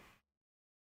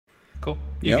 Cool.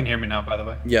 You can hear me now, by the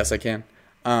way. Yes, I can.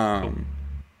 Cool.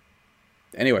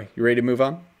 Anyway, you ready to move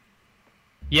on?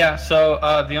 Yeah, so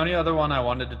the only other one I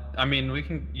wanted to, I mean,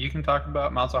 you can talk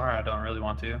about Malzahar. I don't really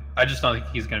want to. I just don't think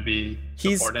he's going to be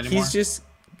support anymore.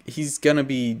 He's going to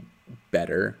be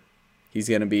better. He's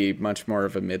going to be much more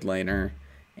of a mid laner,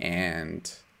 and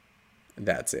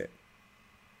that's it.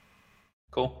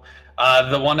 Cool.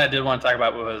 The one I did want to talk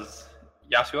about was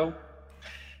Yasuo.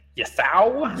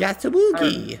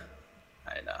 Yasubuki.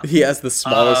 I know. He has the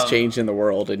smallest change in the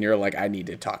world, and you're like, I need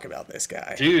to talk about this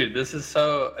guy. Dude, it's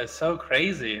so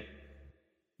crazy.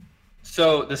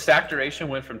 So the stack duration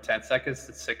went from 10 seconds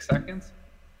to 6 seconds.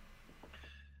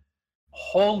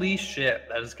 Holy shit,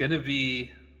 that is going to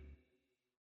be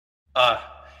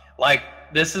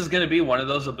this is going to be one of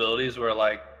those abilities where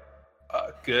like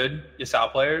good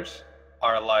Yasuo players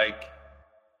are like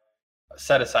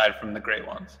set aside from the great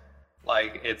ones.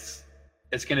 Like it's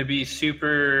going to be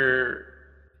super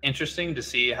interesting to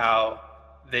see how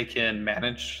they can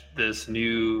manage this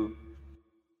new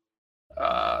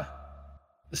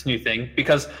thing,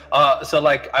 because so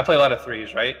like I play a lot of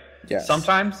threes, right? Yes.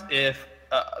 Sometimes if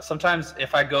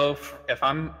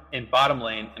I'm in bottom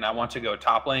lane and I want to go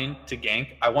top lane to gank,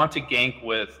 I want to gank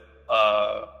with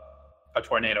a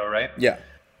tornado, right? Yeah.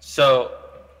 So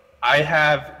I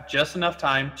have just enough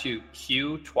time to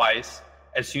Q twice.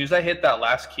 As soon as I hit that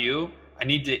last Q, I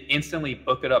need to instantly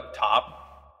book it up top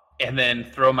and then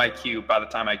throw my Q by the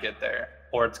time I get there,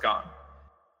 or it's gone.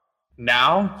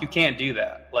 Now you can't do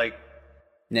that. Like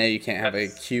now you can't have a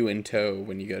Q in tow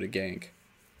when you go to gank.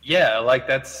 Yeah, like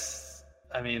that's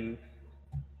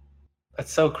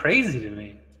so crazy to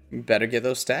me. You better get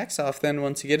those stacks off then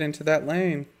once you get into that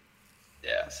lane.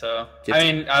 Yeah, so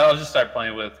I'll just start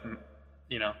playing with,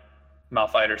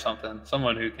 Malphite or something,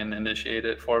 someone who can initiate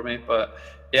it for me. But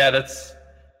yeah, that's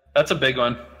a big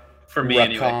one for me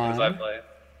anyway, because I play.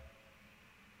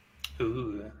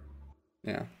 Ooh.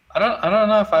 Yeah. I don't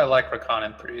know if I like Rakan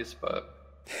in threes, but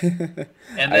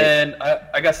and then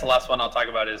I guess the last one I'll talk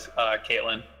about is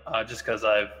Caitlyn, just because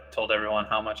I've told everyone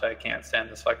how much I can't stand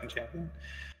this fucking champion.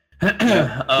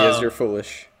 Yes, you're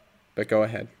foolish, but go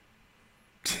ahead.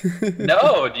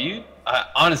 No,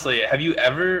 honestly, have you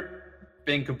ever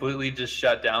been completely just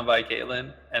shut down by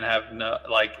Caitlyn and have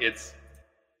I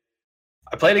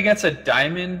played against a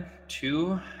Diamond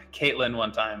 2 Caitlyn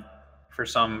one time for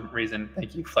some reason.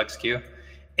 Thank you, FlexQ.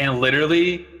 And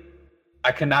literally,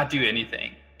 I could not do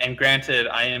anything. And granted,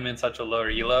 I am in such a low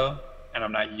elo, and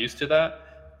I'm not used to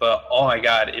that. But oh my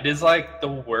god, it is like the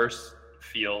worst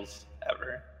feels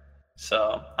ever.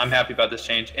 So I'm happy about this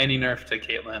change. Any nerf to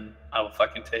Caitlyn, I will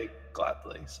fucking take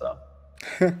gladly. So.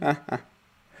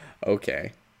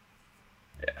 Okay.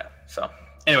 Yeah. So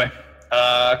anyway,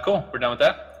 cool. We're done with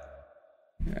that.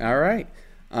 All right.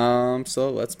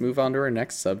 So let's move on to our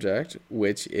next subject,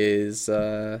 which is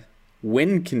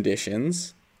win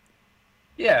conditions.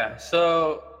 Yeah.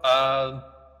 So I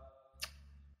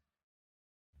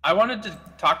wanted to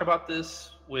talk about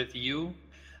this with you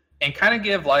and kind of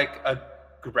give like a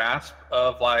grasp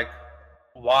of like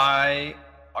why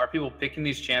are people picking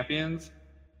these champions,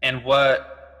 and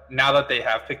what, now that they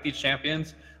have picked these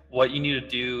champions, what you need to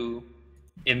do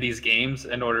in these games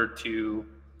in order to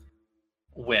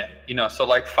win. You know, so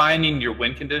like finding your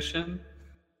win condition,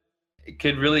 it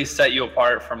could really set you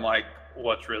apart from like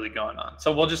what's really going on.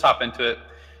 So we'll just hop into it.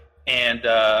 And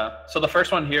so the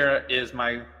first one here is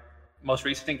my most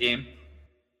recent game.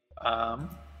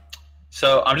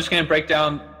 So I'm just going to break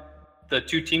down the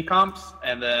 2 team comps,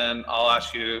 and then I'll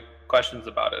ask you questions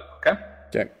about it. Okay?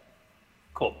 Okay.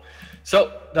 Cool.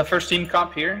 So the first team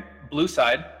comp here, blue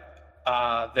side,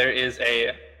 there is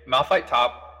a Malphite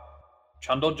top,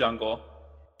 Trundle jungle,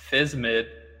 Fizz mid,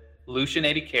 Lucian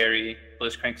AD carry,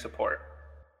 Blitzcrank support.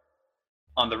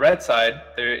 On the red side,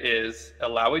 there is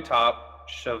Illaoi top,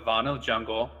 Shyvana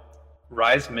jungle,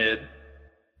 Ryze mid,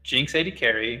 Jinx AD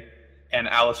carry, and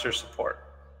Alistar support.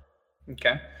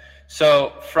 Okay,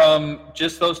 so from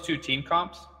just those 2 team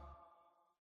comps,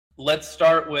 let's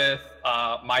start with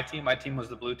my team. My team was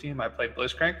the blue team. I played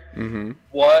Blitzcrank. Mm-hmm.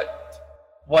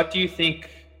 What do you think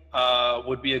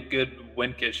would be a good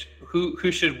win condition?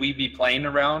 Who should we be playing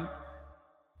around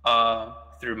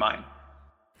through mine?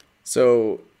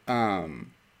 So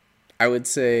I would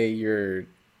say who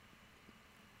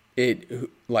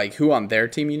on their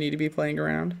team you need to be playing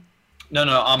around? No,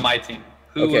 on my team.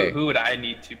 Who would I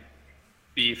need to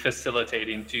be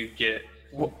facilitating to get?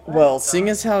 Well, seeing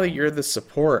as how you're the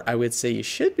support, I would say you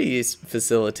should be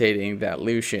facilitating that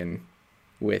Lucian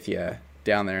with you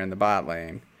down there in the bot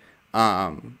lane.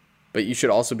 But you should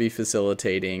also be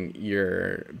facilitating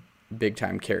your big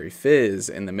time carry Fizz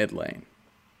in the mid lane.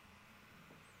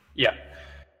 Yeah.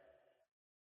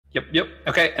 Yep.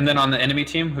 Okay, and then on the enemy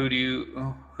team, who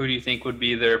do you think would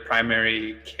be their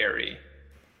primary carry?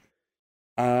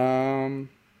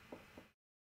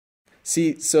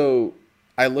 See, so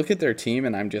I look at their team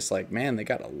and I'm just like, man, they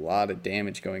got a lot of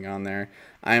damage going on there.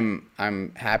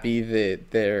 I'm happy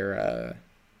that their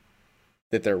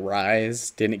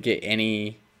Ryze didn't get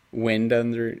any wind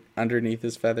underneath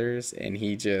his feathers, and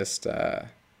he just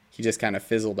kind of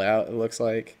fizzled out, it looks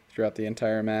like, throughout the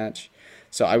entire match.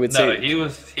 So I would say he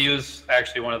was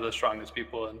actually one of the strongest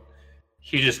people, and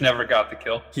he just never got the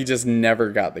kill. He just never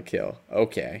got the kill.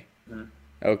 Okay. Mm-hmm.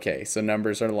 Okay, so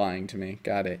numbers are lying to me.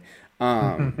 Got it.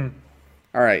 All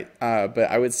right, but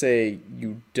I would say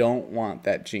you don't want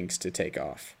that Jinx to take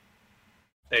off.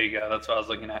 There you go. That's what I was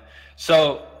looking at.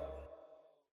 So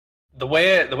the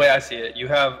way I see it, you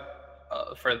have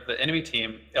for the enemy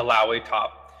team, Illaoi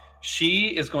top.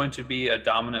 She is going to be a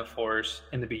dominant force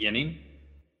in the beginning,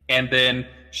 and then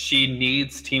she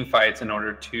needs team fights in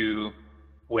order to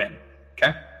win.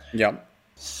 Okay? Yep.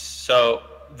 So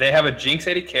they have a Jinx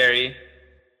AD carry,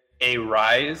 a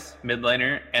Ryze mid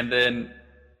laner, and then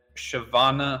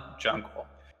Shyvana jungle.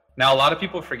 Now, a lot of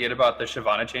people forget about the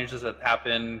Shyvana changes that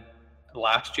happened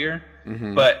last year,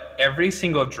 but every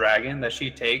single dragon that she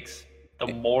takes, the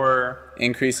more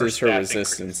increases her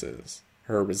resistances.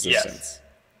 Her resistance. Yes.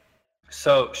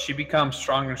 So she becomes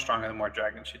stronger and stronger the more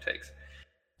dragons she takes.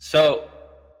 So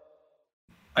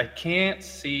I can't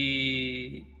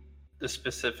see the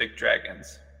specific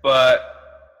dragons,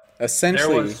 but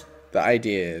essentially the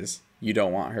idea is you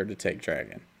don't want her to take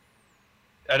dragon.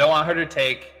 I don't want her to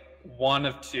take one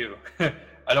of two.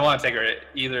 I don't want to take her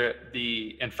either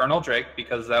the Infernal Drake,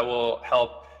 because that will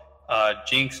help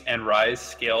Jinx and Ryze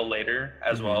scale later,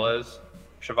 as well as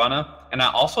Shyvana. And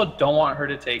I also don't want her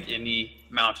to take any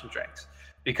Mountain Drakes,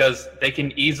 because they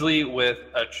can easily, with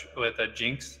a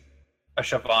Jinx, a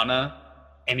Shyvana,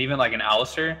 and even like an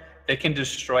Alistar, they can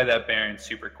destroy that Baron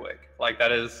super quick. Like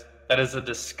that is a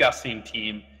disgusting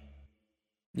team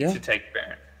to take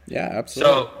Baron. Yeah,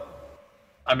 absolutely. So,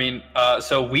 I mean,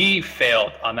 so we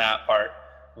failed on that part.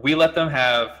 We let them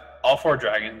have all 4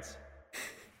 dragons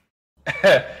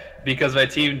because my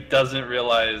team doesn't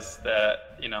realize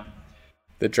that,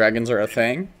 the dragons are a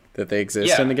thing, that they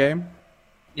exist in the game.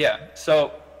 Yeah.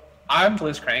 So I'm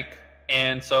Blitzcrank,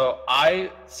 and so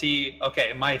I see,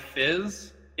 okay, my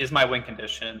Fizz is my win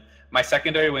condition. My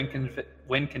secondary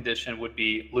win condition would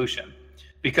be Lucian,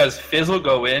 because Fizz will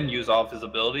go in, use all of his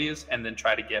abilities, and then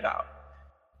try to get out.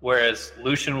 Whereas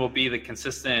Lucian will be the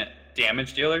consistent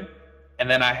damage dealer. And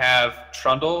then I have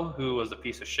Trundle, who was a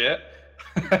piece of shit.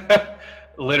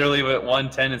 Literally went 1,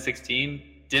 10, and 16.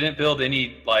 Didn't build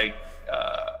any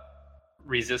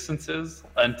resistances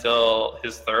until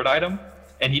his 3rd item.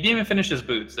 And he didn't even finish his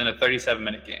boots in a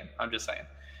 37-minute game. I'm just saying.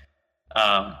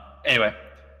 Anyway,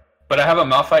 but I have a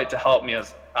Malphite to help me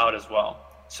out as well.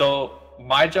 So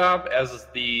my job as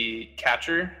the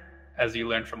catcher, as you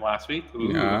learned from last week,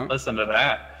 listen to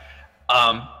that.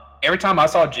 Every time I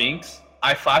saw Jinx,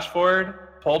 I flash forward,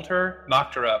 pulled her,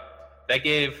 knocked her up. That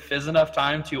gave Fizz enough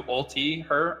time to ulti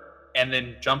her and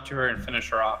then jump to her and finish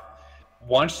her off.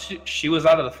 once she was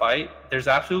out of the fight, there's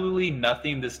absolutely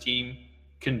nothing this team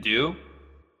can do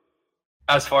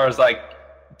as far as like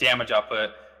damage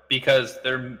output, because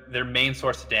their main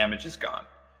source of damage is gone.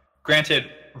 Granted,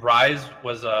 Ryze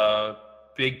was a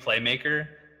big playmaker,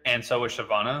 and so was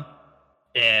Shyvana.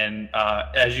 And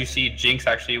as you see, Jinx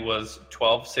actually was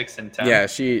 12, 6, and 10. Yeah,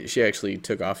 she actually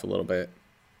took off a little bit.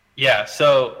 Yeah,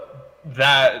 so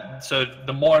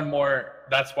the more and more,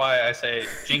 that's why I say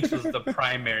Jinx was the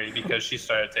primary, because she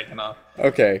started taking off.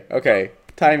 Okay.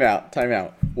 Time out.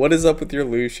 What is up with your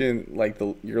Lucian, like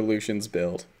your Lucian's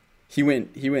build? He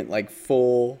went like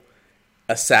full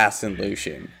assassin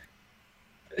Lucian.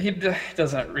 He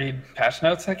doesn't read patch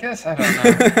notes, I guess. I don't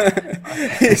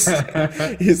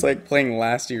know. he's like playing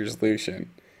last year's Lucian.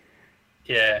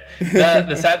 Yeah.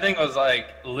 The sad thing was, like,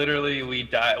 literally we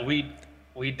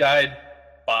died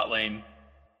bot lane,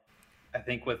 I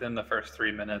think, within the first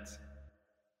 3 minutes.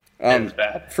 It was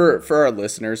bad. For our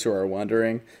listeners who are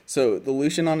wondering, so the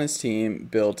Lucian on his team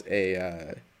built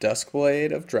a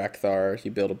Duskblade of Drekthar. He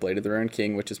built a Blade of the Ruined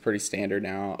King, which is pretty standard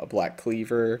now. A Black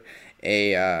Cleaver,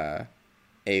 a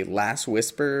Last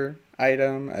Whisper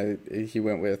item. He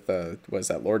went with was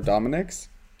that Lord Dominic's,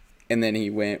 and then he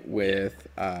went with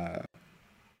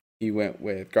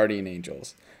Guardian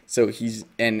Angels. So he's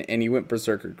and he went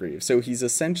Berserker Greaves. So he's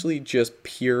essentially just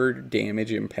pure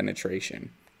damage and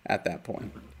penetration at that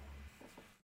point.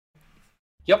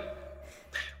 Yep.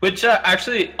 Which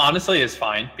actually, honestly, is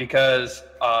fine, because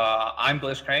I'm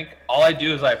Blitzcrank. All I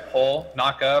do is I pull,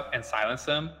 knock up, and silence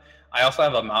them. I also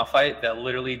have a Malphite that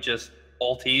literally just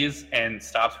ulties and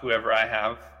stops whoever I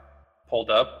have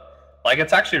pulled up. Like,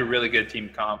 it's actually a really good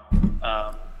team comp.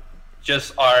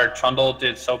 Just our Trundle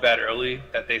did so bad early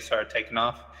that they started taking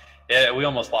off. We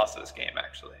almost lost this game,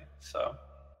 actually. So,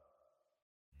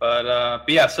 but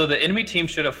yeah. So the enemy team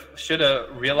should have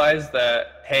realized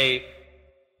that, hey,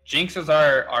 Jinx is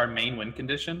our main win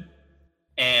condition,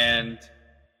 and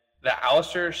the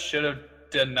Alistar should have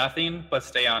done nothing but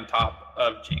stay on top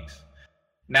of Jinx.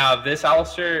 Now, this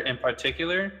Alistar in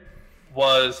particular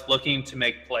was looking to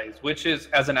make plays, which is,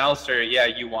 as an Alistar, yeah,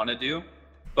 you want to do,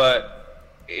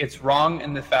 but it's wrong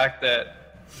in the fact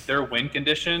that their win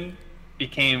condition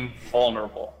became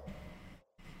vulnerable.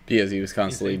 Because he was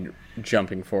constantly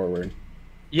jumping forward.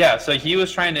 Yeah, so he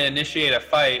was trying to initiate a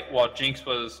fight while Jinx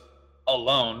was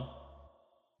alone,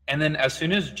 and then as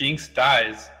soon as Jinx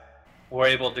dies, we're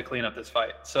able to clean up this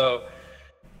fight. So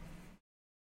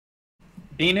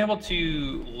being able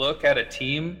to look at a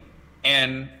team,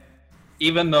 and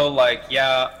even though, like,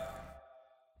 yeah,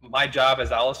 my job as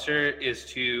Alistar is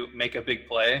to make a big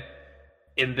play,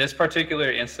 in this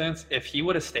particular instance, if he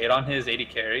would have stayed on his AD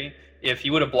carry, if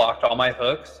he would have blocked all my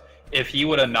hooks, if he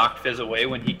would have knocked Fizz away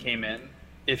when he came in,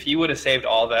 if he would have saved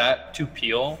all that to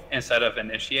peel instead of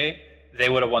initiate, they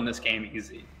would have won this game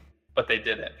easy. But they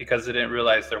didn't, because they didn't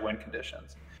realize their win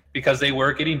conditions. Because they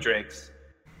were getting Drakes,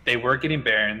 they were getting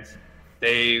Barons,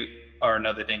 they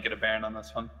didn't get a Baron on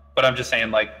this one. But I'm just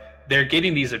saying, like, they're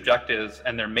getting these objectives,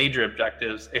 and they're major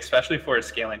objectives, especially for a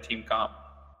scaling team comp.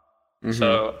 Mm-hmm.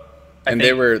 So,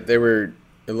 they were.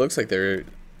 It looks like they're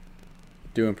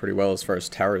doing pretty well as far as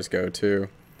towers go too.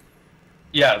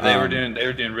 Yeah, they were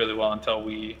doing really well until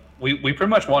we pretty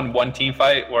much won one team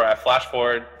fight where I flashed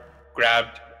forward,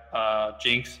 grabbed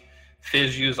Jinx.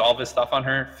 Fizz used all of his stuff on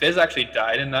her. Fizz actually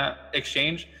died in that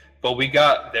exchange, but we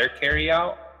got their carry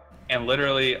out, and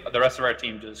literally the rest of our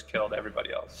team just killed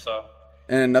everybody else. So.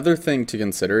 And another thing to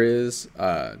consider is,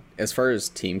 as far as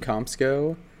team comps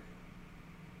go,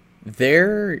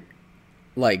 their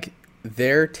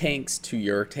tanks to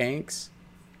your tanks,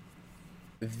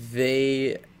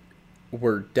 they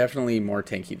were definitely more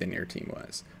tanky than your team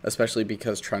was, especially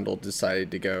because Trundle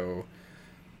decided to go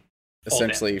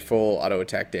essentially full auto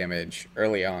attack damage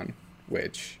early on,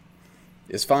 which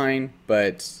is fine,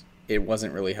 but it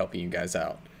wasn't really helping you guys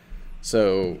out.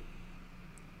 So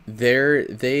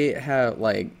they have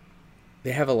a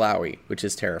Lowy, which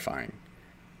is terrifying.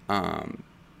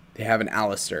 They have an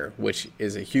Alistar, which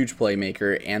is a huge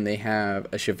playmaker, and they have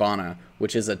a Shyvana,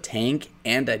 which is a tank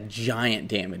and a giant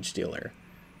damage dealer.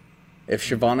 If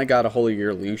Shyvana got a hold of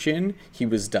your Lucian, he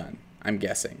was done, I'm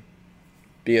guessing.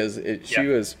 Because she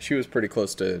was pretty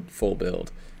close to full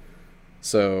build.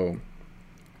 So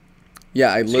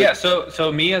yeah,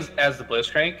 so me as the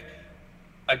Blitzcrank,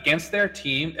 against their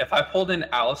team, if I pulled in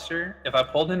Alistar, if I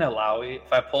pulled in Alawi,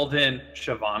 if I pulled in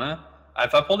Shyvana,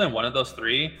 if I pulled in one of those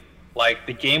three, like,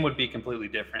 the game would be completely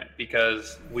different,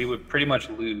 because we would pretty much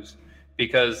lose,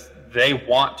 because they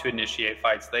want to initiate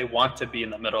fights. They want to be in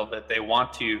the middle of it. They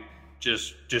want to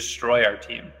just destroy our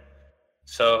team.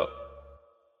 So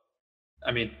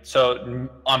I mean, so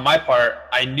on my part,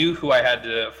 I knew who I had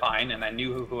to find, and I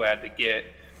knew who I had to get,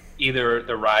 either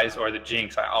the Rise or the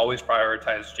Jinx. I always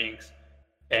prioritized Jinx,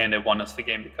 and it won us the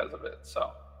game because of it.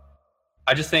 So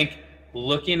I just think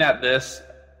looking at this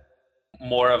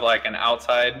more of like an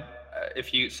outside,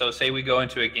 say we go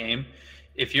into a game,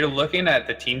 if you're looking at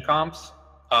the team comps,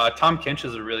 Tom Kinch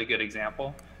is a really good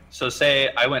example. So say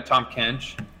I went Tom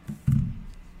Kinch,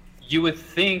 you would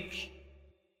think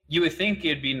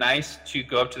it'd be nice to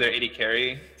go up to their AD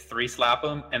carry, 3-slap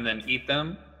them, and then eat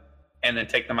them, and then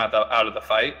take them out of the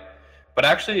fight. But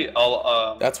actually,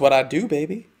 that's what I do,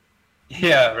 baby.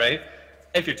 Yeah, right?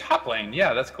 If you're top lane,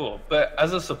 yeah, that's cool. But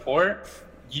as a support,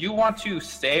 you want to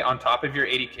stay on top of your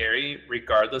AD carry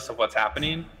regardless of what's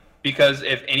happening, because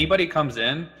if anybody comes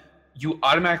in, you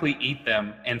automatically eat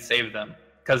them and save them,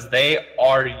 because they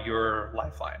are your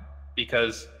lifeline,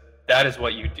 because that is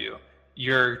what you do.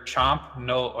 Your Chomp, I don't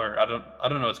know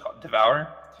what it's called, Devour?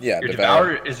 Yeah, your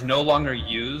Devour is no longer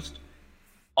used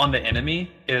on the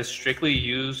enemy. It is strictly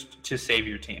used to save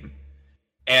your team.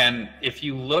 And if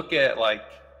you look at like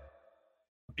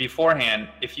beforehand,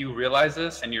 if you realize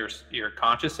this and you're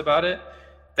conscious about it,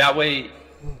 that way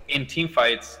in team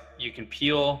fights you can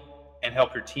peel and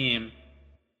help your team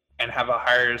and have a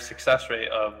higher success rate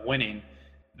of winning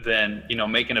than,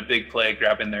 making a big play,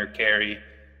 grabbing their carry.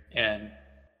 And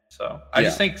so I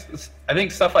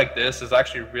think stuff like this is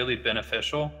actually really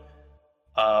beneficial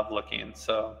of looking.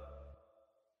 So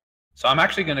I'm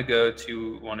actually going to go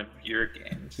to one of your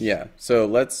games. Yeah. So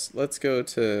let's go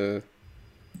to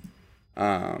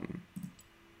that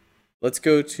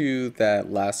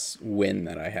last win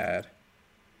that I had,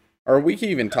 or we can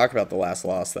even talk about the last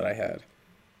loss that I had.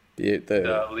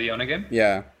 The Leona game.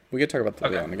 Yeah, we could talk about the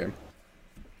Leona game.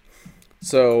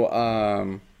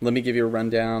 So let me give you a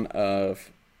rundown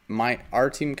of our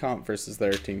team comp versus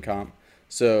their team comp.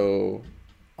 So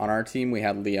on our team we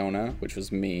had Leona, which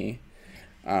was me,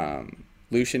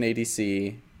 Lucian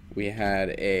ADC, we had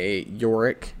a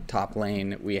Yorick top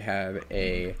lane, we had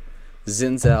a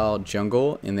Xin Zhao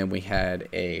jungle, and then we had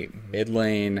a mid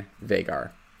lane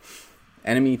Veigar.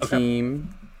 Enemy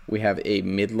team, we have a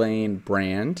mid lane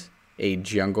Brand, a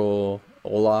jungle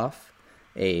Olaf,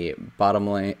 a bottom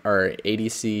lane or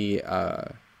ADC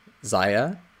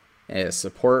Xayah, a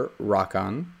support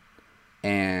Rakan,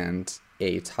 and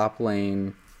a top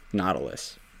lane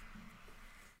Nautilus.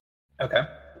 Okay.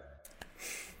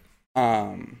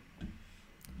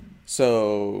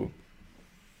 So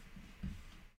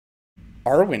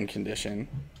our win condition.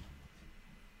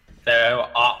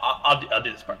 I'll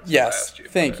do this part. Yes.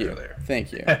 Thank you.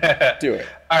 Do it.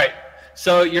 All right.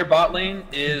 So your bot lane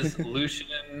is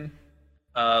Lucian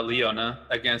Leona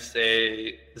against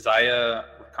a Xayah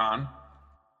Rakan.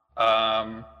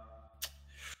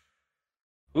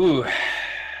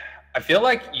 I feel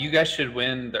like you guys should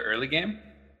win the early game,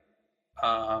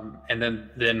 and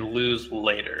then lose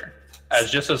later,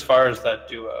 as far as that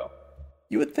duo.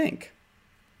 You would think.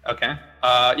 Okay.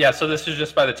 So this is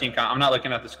just by the team count. I'm not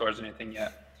looking at the scores or anything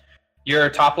yet. Your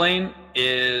top lane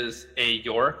is a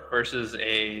York versus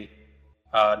a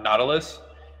Nautilus.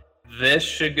 This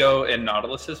should go in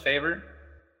Nautilus's favor.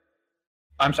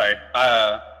 I'm sorry.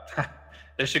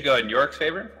 This should go in York's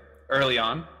favor early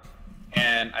on.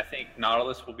 And I think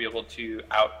Nautilus will be able to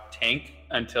out-tank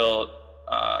until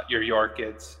your York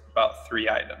gets about 3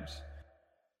 items.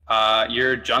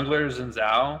 Your jungler Xin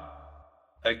Zhao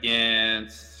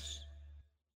against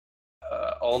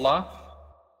Olaf.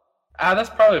 That's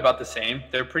probably about the same.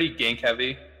 They're pretty gank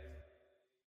heavy.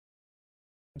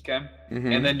 Okay.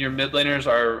 Mm-hmm. And then your mid laners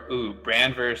are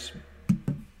Brand versus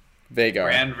Veigar.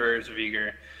 Brand versus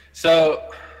Veigar.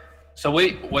 So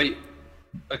wait.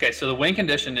 Okay, so the win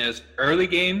condition is early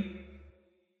game.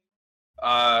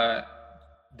 The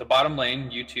bottom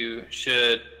lane, you two,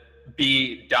 should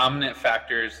be dominant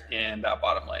factors in that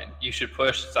bottom lane. You should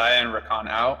push Xayah and Rakan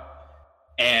out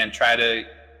and try to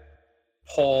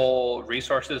pull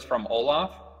resources from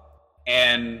Olaf.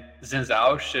 And Xin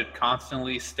Zhao should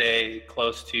constantly stay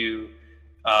close to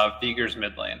Veigar's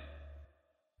mid lane.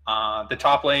 The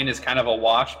top lane is kind of a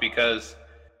wash because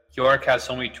Yorick has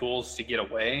so many tools to get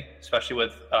away, especially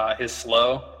with his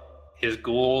slow, his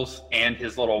ghouls, and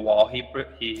his little wall he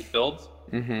builds.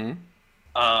 Mm-hmm.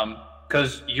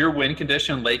 Because your win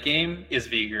condition late game is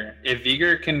Veigar. If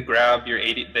Veigar can grab the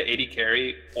AD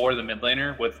carry or the mid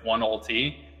laner with one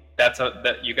ulti,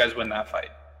 that you guys win that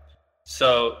fight.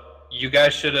 So you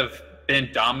guys should have been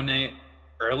dominant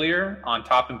earlier on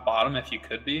top and bottom if you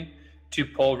could be, to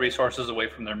pull resources away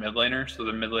from their mid laner so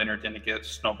the mid laner didn't get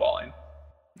snowballing.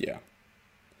 Yeah.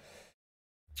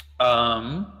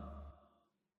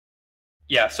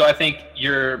 Yeah, so I think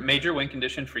your major win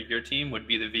condition for your team would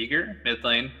be the Veigar mid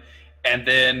lane, and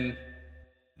then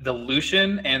the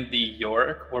Lucian and the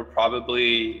Yorick were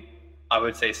probably, I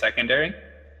would say, secondary,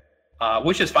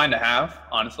 which is fine to have,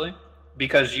 honestly,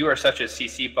 because you are such a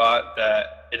CC bot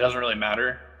that it doesn't really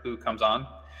matter who comes on.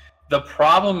 The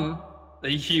problem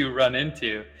that you run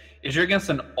into is you're against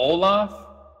an Olaf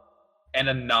and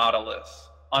a Nautilus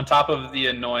on top of the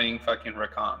annoying fucking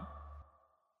Rakan.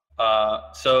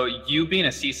 So you being a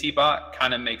CC bot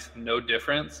kind of makes no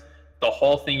difference. The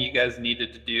whole thing you guys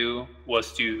needed to do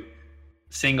was to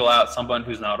single out someone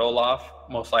who's not Olaf,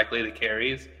 most likely the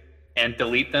carries, and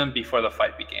delete them before the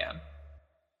fight began.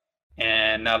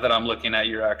 And now that I'm looking at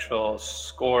your actual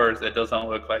scores, it doesn't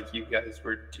look like you guys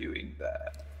were doing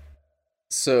that.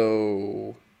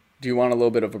 So, do you want a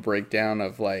little bit of a breakdown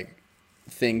of like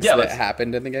things that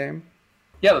happened in the game?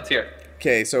 Yeah, let's hear it.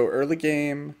 Okay, so early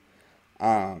game,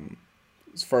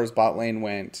 as far as bot lane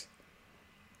went,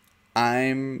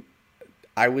 I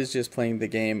was just playing the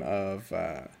game of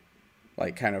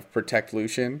like kind of protect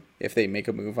Lucian. If they make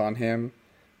a move on him,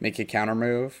 make a counter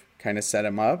move, kind of set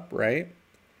him up, right?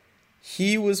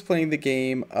 He was playing the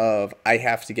game of I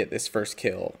have to get this first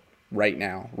kill right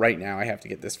now. Right now, I have to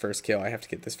get this first kill. I have to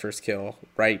get this first kill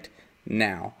right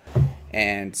now.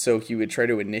 And so he would try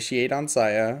to initiate on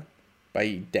Xayah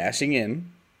by dashing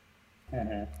in.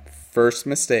 First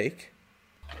mistake.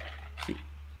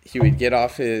 He would get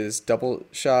off his double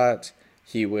shot.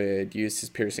 He would use his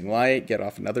piercing light, get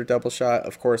off another double shot.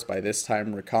 Of course, by this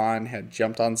time, Rakan had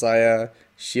jumped on Xayah,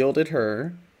 shielded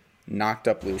her, knocked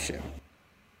up Lucian.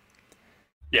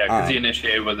 Yeah, because he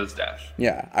initiated with his dash.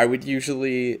 Yeah, I would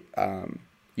usually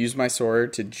use my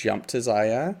sword to jump to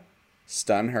Xayah,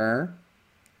 stun her,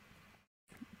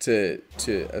 to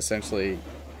essentially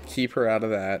keep her out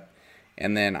of that,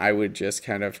 and then I would just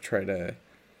kind of try to,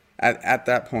 at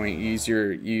that point, use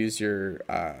your Q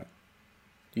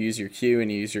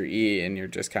and use your E, and you're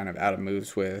just kind of out of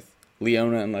moves with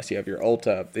Leona unless you have your ult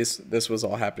up. This was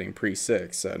all happening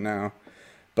pre-6, so no,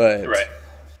 but right.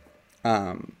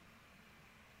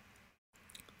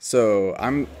 So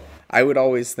I would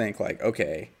always think like,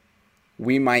 okay,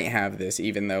 we might have this,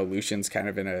 even though Lucian's kind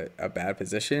of in a bad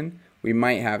position. We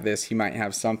might have this. He might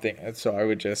have something. And so I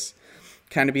would just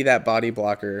kind of be that body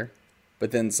blocker.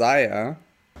 But then Xayah,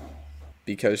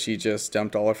 because she just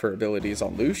dumped all of her abilities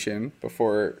on Lucian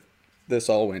before this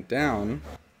all went down,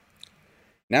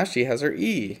 now she has her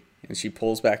E, and she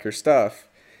pulls back her stuff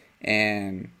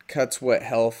and cuts what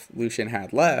health Lucian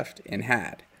had left in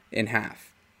half.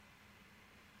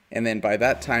 And then by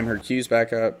that time, her Q's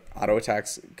back up, auto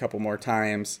attacks a couple more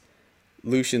times.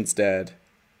 Lucian's dead.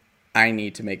 I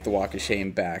need to make the walk of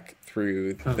shame back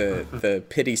through the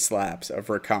pity slaps of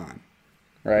Rakan,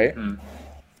 right?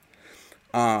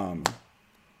 Mm-hmm.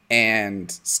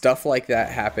 And stuff like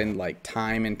that happened like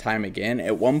time and time again.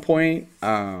 At one point,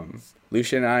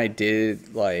 Lucian and I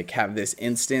did like have this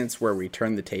instance where we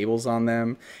turned the tables on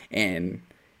them, and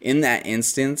in that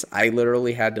instance, I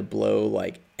literally had to blow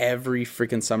like every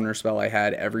freaking summoner spell I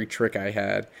had, every trick I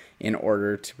had, in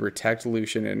order to protect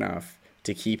Lucian enough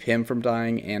to keep him from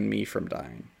dying and me from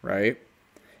dying, right?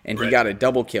 And he got a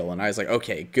double kill, and I was like,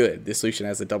 okay, good. This Lucian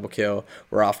has a double kill.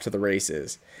 We're off to the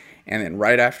races. And then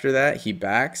right after that, he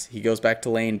backs. He goes back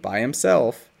to lane by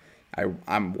himself.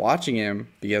 I'm watching him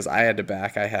because I had to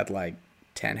back. I had like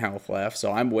 10 health left,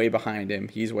 so I'm way behind him.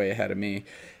 He's way ahead of me.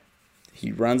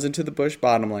 He runs into the bush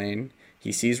bottom lane.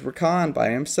 He sees Rakan by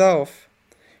himself.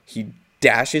 He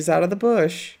dashes out of the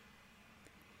bush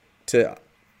to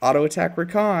auto attack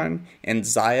Rakan, and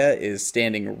Xayah is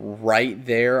standing right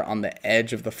there on the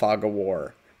edge of the fog of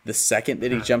war. The second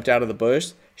that he jumped out of the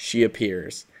bush, she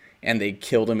appears, and they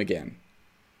killed him again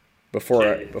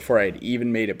before I'd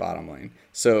even made it bottom lane.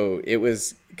 So it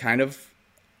was kind of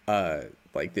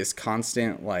like this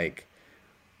constant like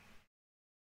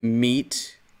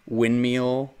meat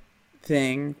windmill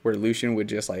thing where Lucian would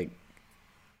just like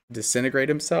disintegrate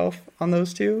himself on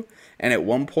those two. And at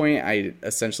one point I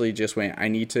essentially just went, I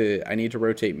need to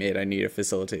rotate mid. I need to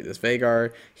facilitate this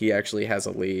Veigar. He actually has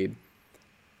a lead.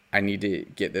 I need to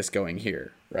get this going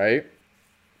here, right?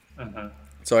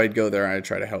 So I'd go there and I'd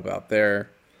try to help out there.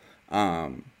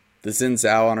 The Xin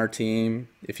Zhao on our team,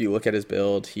 if you look at his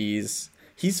build, he's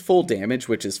full damage,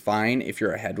 which is fine if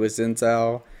you're ahead with Xin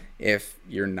Zhao. If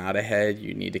you're not ahead,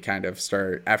 you need to kind of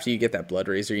start, after you get that Blood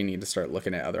Razor, you need to start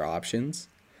looking at other options.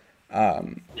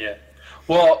 Yeah.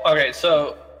 Well, okay,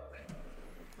 so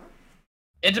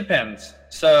it depends.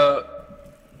 So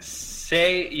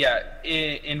say,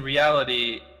 in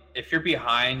reality, if you're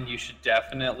behind, you should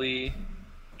definitely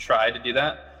try to do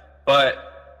that.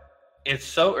 But it's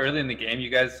so early in the game, you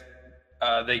guys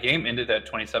the game ended at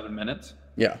 27 minutes.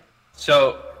 Yeah.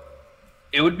 So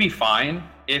it would be fine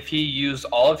if he used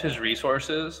all of his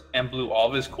resources and blew all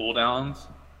of his cooldowns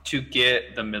to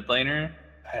get the mid laner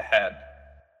ahead.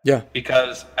 Yeah.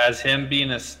 Because as him being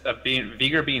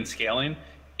Veigar being scaling,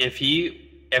 if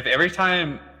every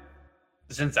time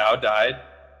Xin Zhao died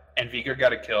and Veigar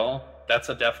got a kill, that's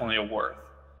definitely a worth.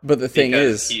 But the thing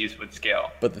is, he's with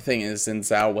scale. But the thing is, Xin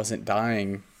Zhao wasn't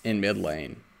dying in mid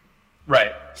lane.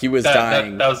 Right. He was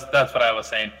dying. That's what I was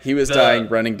saying. He was dying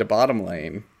running to bottom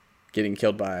lane, getting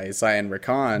killed by Xayah and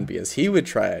Rakan because he would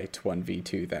try to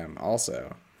 1v2 them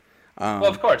also. Well,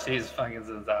 of course, he's fucking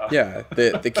Xin Zhao. Yeah,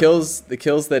 the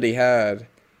kills that he had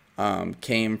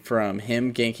came from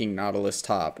him ganking Nautilus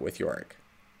top with Yorick.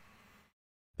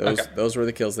 Those were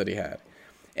the kills that he had.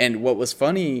 And what was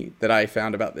funny that I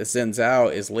found about this Xin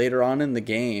Zhao is later on in the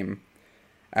game,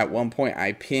 at one point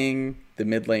I ping the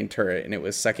mid lane turret and it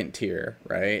was second tier,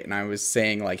 right? And I was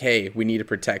saying like, hey, we need to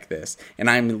protect this. And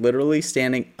I'm literally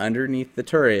standing underneath the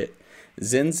turret.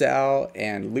 Xin Zhao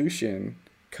and Lucian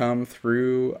come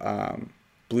through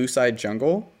blue side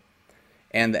jungle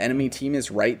and the enemy team is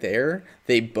right there.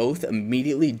 They both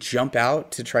immediately jump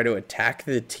out to try to attack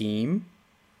the team,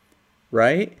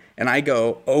 right? And I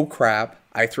go, oh crap.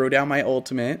 I throw down my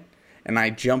ultimate and I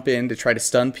jump in to try to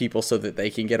stun people so that they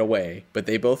can get away. But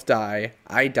they both die.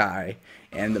 I die.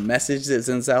 And the message that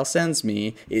Xin Zhao sends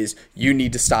me is, you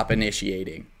need to stop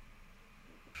initiating.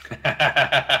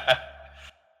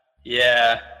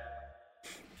 Yeah.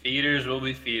 Feeders will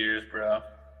be feeders, bro.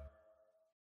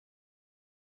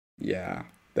 Yeah.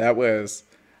 I was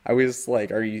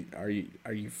like, are you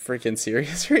freaking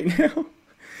serious right now?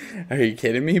 Are you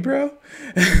kidding me, bro?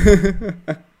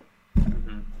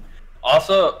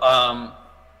 Also,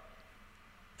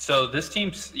 so this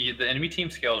the enemy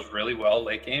team scales really well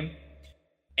late game,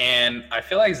 and I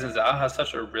feel like Xin Zhao has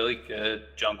such a really good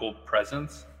jungle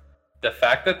presence. The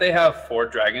fact that they have 4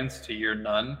 dragons to your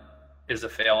none is a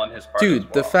fail on his part. Dude, as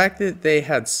well. The fact that they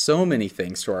had so many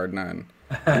things to our none,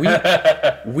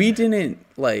 we didn't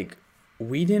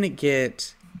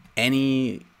get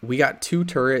any. We got 2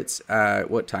 turrets.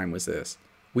 What time was this?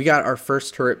 We got our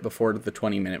first turret before the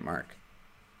 20-minute mark.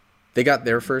 They got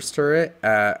their first turret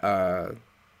at, the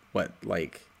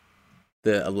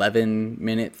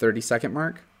 11-minute, 30-second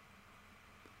mark?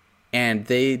 And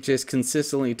they just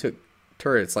consistently took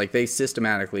turrets. Like, they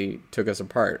systematically took us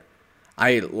apart.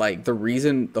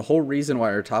 The whole reason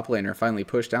why our top laner finally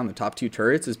pushed down the top 2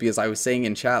 turrets is because I was saying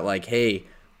in chat, like, hey,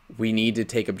 we need to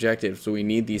take objectives, so we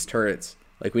need these turrets.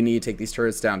 Like, we need to take these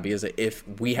turrets down, because if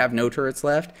we have no turrets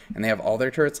left, and they have all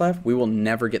their turrets left, we will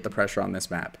never get the pressure on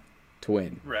this map to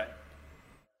win. Right.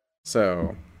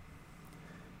 So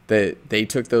they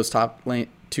took those top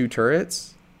 2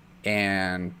 turrets,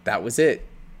 and that was it.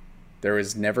 There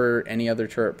was never any other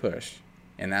turret push.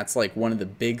 And that's like one of the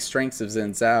big strengths of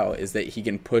Xin Zhao, is that he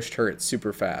can push turrets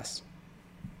super fast.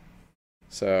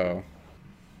 So,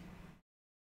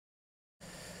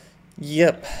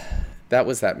 yep, that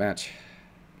was that match.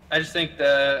 I just think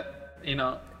that,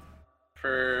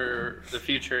 for the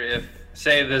future, if,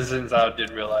 say, the Xin Zhao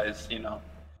did realize,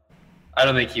 I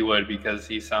don't think he would, because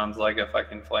he sounds like a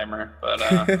fucking flamer. But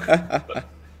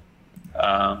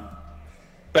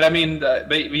I mean,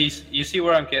 you see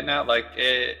where I'm getting at? Like,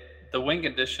 the wing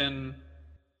addition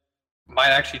might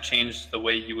actually change the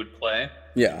way you would play.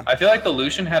 Yeah. I feel like the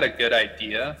Lucian had a good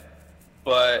idea,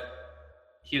 but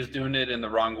he was doing it in the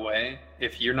wrong way.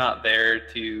 If you're not there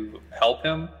to help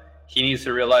him, he needs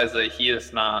to realize that he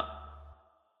is not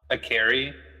a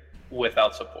carry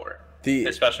without support,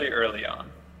 especially early on.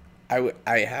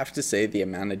 I have to say the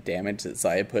amount of damage that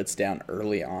Xayah puts down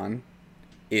early on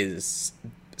is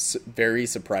very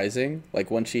surprising. Like,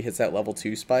 once she hits that level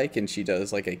 2 spike and she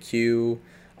does like a Q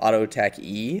auto attack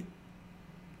E,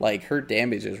 like, her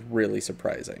damage is really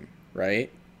surprising,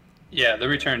 right? Yeah, the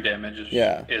return damage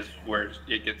is where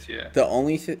it gets you. The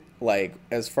only like,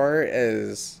 as far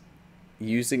as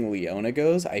using Leona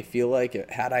goes, I feel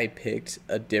like had I picked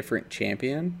a different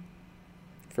champion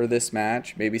for this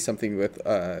match, maybe something with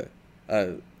a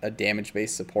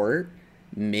damage-based support,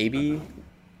 maybe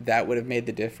that would have made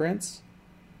the difference.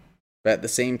 But at the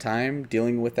same time,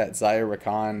 dealing with that Xayah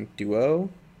Rakan duo,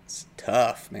 it's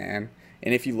tough, man.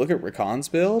 And if you look at Rakan's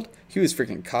build, he was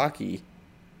freaking cocky.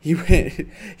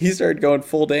 He started going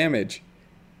full damage.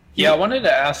 Yeah, I wanted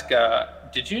to ask,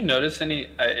 did you notice any,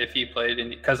 if he played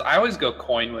any, because I always go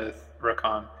coin with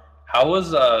Rakan. How was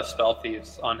Spell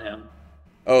Thieves on him?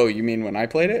 Oh, you mean when I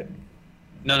played it?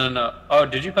 No. Oh,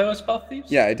 did you play with Spell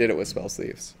Thieves? Yeah, I did it with Spell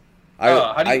Thieves.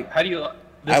 How do you?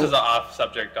 This is an off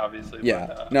subject, obviously. Yeah,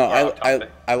 but, no,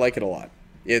 I like it a lot.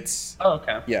 It's Oh,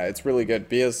 okay. yeah, it's really good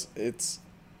because it's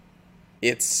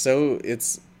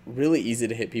really easy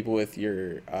to hit people with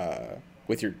your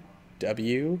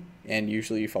W, and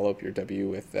usually you follow up your W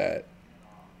with that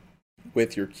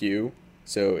with your Q,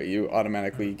 so you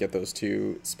automatically get those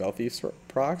two spell thieves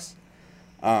procs.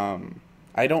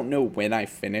 I don't know when I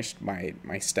finished my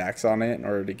stacks on it in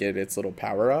order to get its little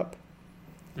power up,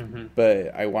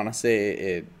 but I want to say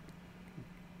it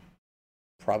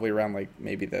probably around like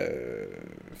maybe the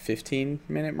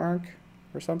 15-minute mark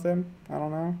or something. I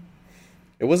don't know.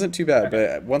 It wasn't too bad,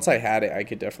 but once I had it, I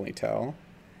could definitely tell.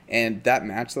 And that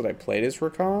match that I played as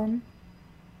Rakan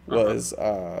was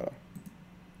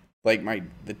like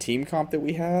the team comp that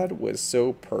we had was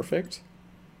so perfect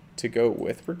to go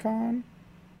with Rakan.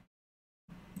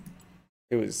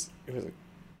 It was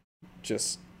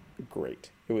just great.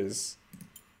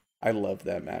 I loved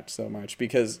that match so much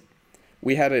because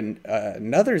we had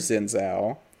another Xin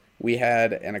Zhao, we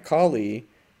had an Akali,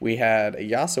 we had a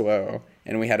Yasuo,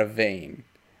 and we had a Vayne.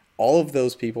 All of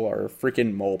those people are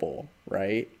freaking mobile,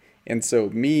 right? And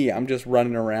so I'm just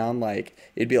running around like,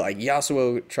 it'd be like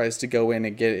Yasuo tries to go in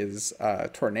and get his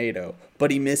tornado,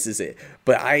 but he misses it.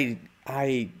 But I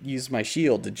use my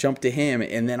shield to jump to him,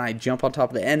 and then I jump on top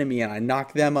of the enemy and I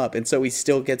knock them up, and so he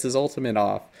still gets his ultimate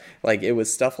off. Like, it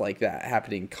was stuff like that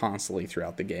happening constantly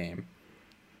throughout the game.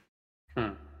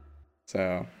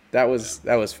 So that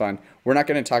was fun. We're not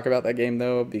going to talk about that game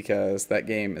though, because that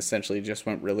game essentially just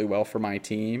went really well for my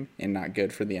team and not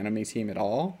good for the enemy team at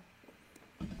all.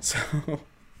 So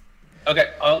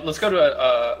Okay, let's go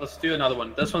to let's do another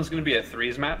one. This one's gonna be a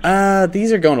threes match.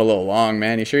 These are going a little long,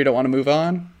 man. You sure you don't want to move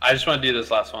on? I just want to do this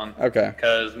last one. Okay.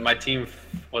 Because my team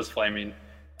was flaming.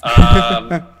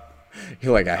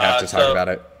 You're like, I have to talk about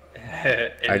it.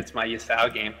 It's my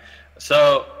Yasuo game.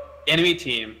 So enemy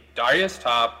team: Darius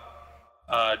top,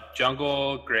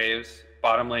 jungle Graves,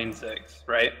 bottom lane Ziggs.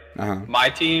 Right. My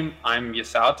team: I'm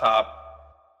Yasuo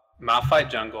top,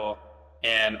 Malphite jungle,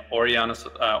 and Orianna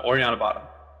bottom.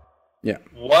 Yeah.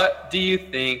 What do you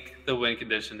think the win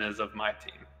condition is of my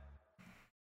team?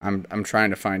 I'm trying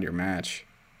to find your match.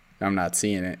 I'm not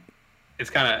seeing it.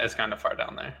 It's kind of far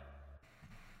down there.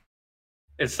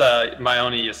 It's my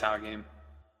only Yasuo game.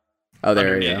 Oh,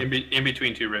 there you go. In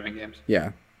between two Riven games.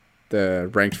 Yeah. The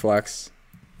ranked flex.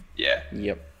 Yeah.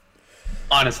 Yep.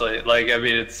 Honestly, like, I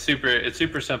mean, it's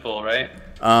super simple, right?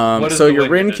 So your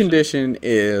win condition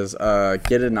is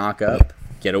get a knock up,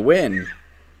 get a win.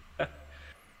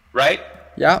 Right?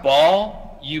 Yeah.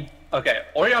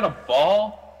 Orianna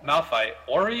ball Malphite,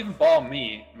 or even ball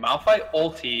me. Malphite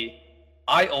ulti,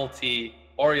 I ulti,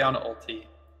 Orianna ulti.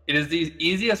 It is the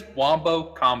easiest wombo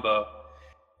combo.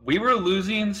 We were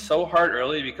losing so hard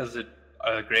early because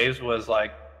Graves was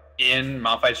like in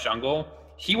Malphite's jungle.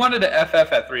 He wanted to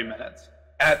FF at 3 minutes.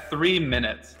 At 3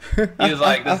 minutes, he was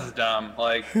like, "This is dumb.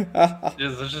 Like,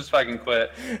 let's just fucking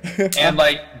quit." And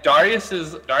like Darius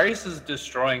is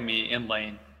destroying me in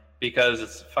lane because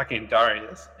it's fucking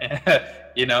Darius,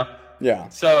 you know. Yeah.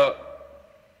 So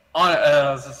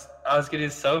I was getting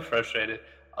so frustrated.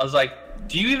 I was like,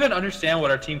 "Do you even understand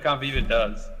what our team comp even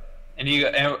does?" And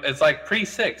it's like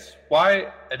pre-6.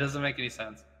 Why? It doesn't make any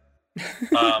sense.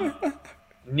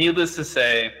 Needless to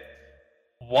say,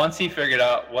 once he figured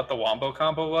out what the wombo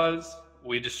combo was,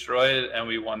 we destroyed it and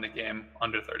we won the game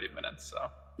under 30 minutes. So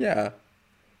yeah,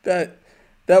 that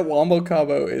wombo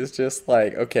combo is just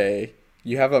like, okay,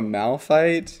 you have a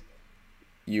Malphite,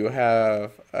 you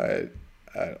have a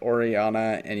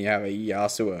Orianna, and you have a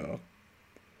Yasuo.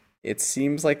 It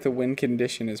seems like the win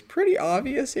condition is pretty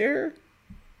obvious here.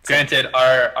 Granted,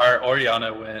 our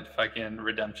Orianna went fucking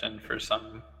redemption for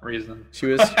some reason. She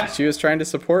was trying to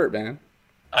support, man.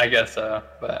 I guess so,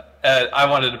 but I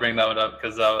wanted to bring that one up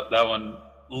because that one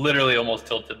literally almost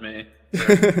tilted me.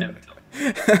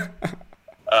 But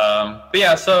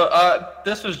yeah, so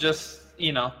this was just,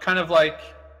 kind of like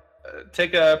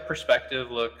take a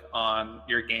perspective look on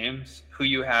your games, who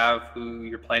you have, who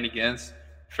you're playing against,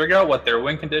 figure out what their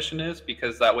win condition is,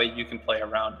 because that way you can play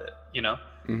around it,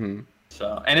 Mm-hmm.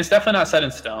 So, and it's definitely not set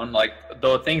in stone. Like,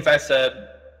 the things I said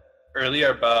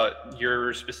earlier about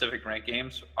your specific rank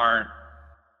games aren't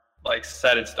like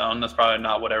set in stone. That's probably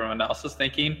not what everyone else is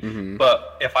thinking. Mm-hmm.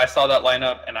 But if I saw that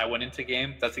lineup and I went into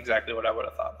game, that's exactly what I would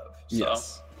have thought of. So,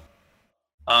 yes.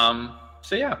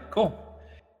 So yeah, cool.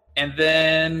 And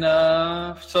then,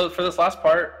 so for this last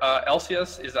part,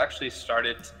 LCS is actually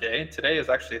started today. Today is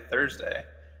actually Thursday.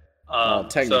 Well,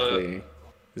 technically,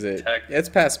 is it? It's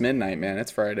past midnight, man.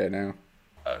 It's Friday now.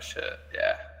 Oh shit!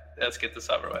 Yeah, let's get this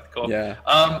over with. Cool. Yeah.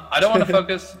 I don't want to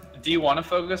focus. Do you want to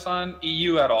focus on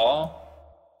EU at all?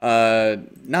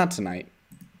 Not tonight.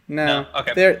 No.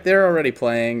 Okay. They're already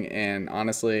playing, and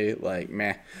honestly, like,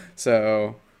 meh.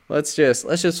 So let's just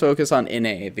focus on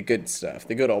NA, the good stuff,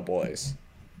 the good old boys.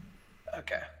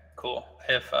 Okay. Cool.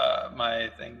 If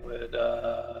my thing would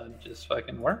just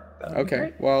fucking work, that would be Okay.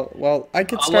 great. Well, I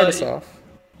could start us off.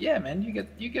 Yeah, man,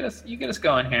 you get us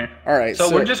going here. All right.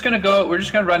 So we're just gonna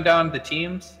run down the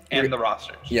teams and the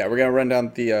rosters. Yeah, we're gonna run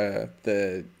down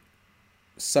the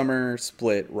summer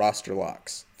split roster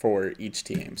locks for each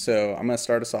team. So I'm gonna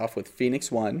start us off with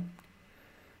Phoenix 1.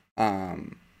 A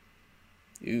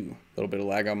little bit of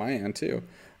lag on my end too.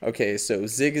 Okay, so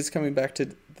Zig is coming back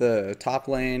to the top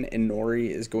lane, and Nori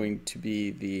is going to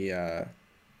be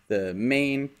the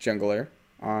main jungler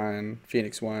on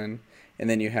Phoenix 1. And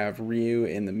then you have Ryu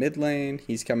in the mid lane.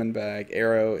 He's coming back.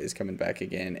 Arrow is coming back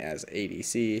again as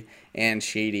ADC. And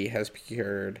Shady has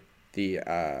procured the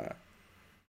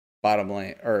bottom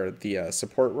lane, or the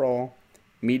support role.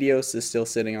 Meteos is still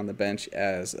sitting on the bench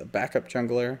as a backup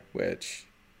jungler, which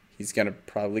he's going to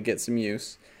probably get some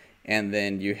use. And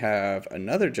then you have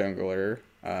another jungler,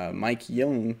 Mike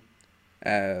Young,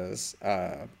 as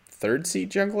third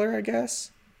seat jungler, I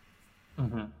guess.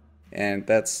 Mm-hmm. And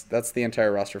that's the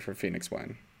entire roster for Phoenix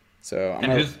 1. So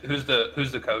who's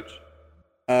the coach?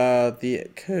 The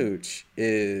coach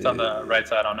is... It's on the right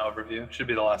side on overview. Should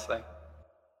be the last thing.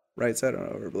 Right side on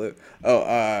overview.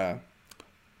 Oh,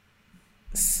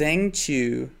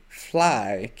 Sang-Chu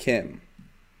Fly Kim.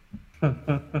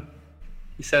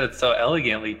 You said it so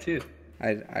elegantly too.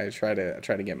 I try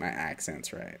to get my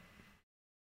accents right.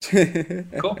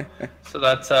 Cool. So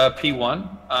that's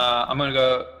P1. I'm gonna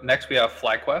go next. We have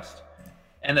FlyQuest.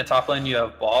 In the top lane, you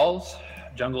have Balls.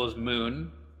 Jungle is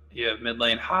Moon. You have mid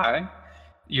lane High.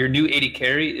 Your new AD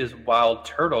carry is Wild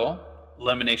Turtle.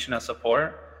 Elimination as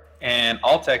support. And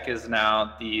Altec is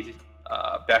now the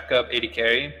backup AD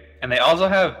carry. And they also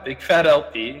have Big Fat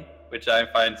LP, which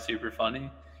I find super funny.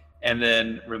 And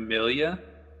then Remilia.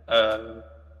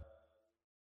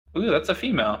 Ooh, that's a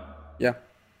female. Yeah.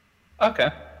 Okay.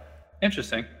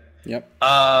 Interesting. Yep.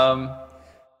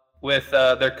 With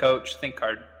their coach,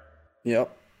 ThinkCard. Yep.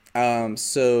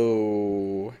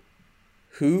 So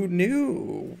who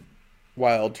knew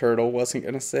Wild Turtle wasn't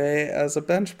going to stay as a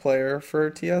bench player for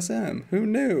TSM? Who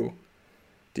knew?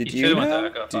 Did you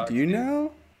know? Did you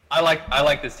know? I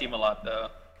like this team a lot, though.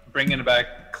 Bringing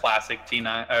back classic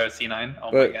T9 or C9.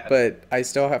 Oh my god. But I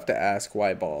still have to ask,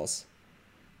 why Balls?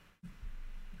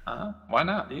 Why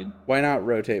not, dude? Why not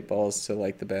rotate Balls to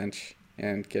like the bench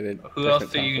and get it? Who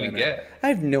else are you gonna get? I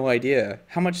have no idea.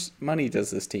 How much money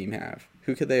does this team have?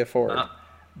 Who could they afford?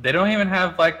 They don't even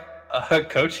have like a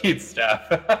coaching staff.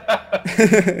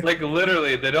 Like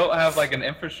literally, they don't have like an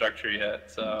infrastructure yet.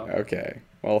 So okay,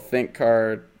 well,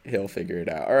 ThinkCard, he'll figure it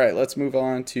out. All right, let's move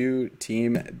on to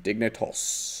Team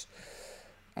Dignitas.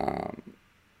 Come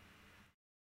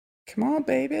on,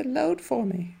 baby, load for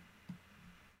me.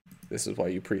 This is why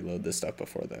you preload this stuff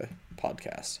before the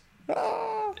podcast.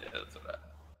 Yeah, that's what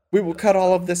we will cut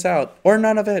all of this out, or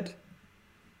none of it.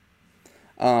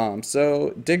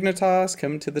 So Dignitas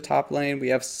come to the top lane. We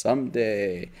have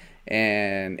Someday,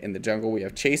 and in the jungle we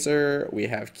have Chaser. We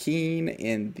have Keen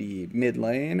in the mid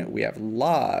lane. We have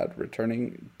Lod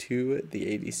returning to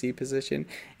the ADC position,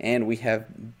 and we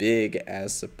have Big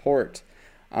as support.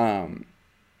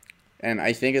 And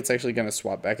I think it's actually going to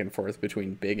swap back and forth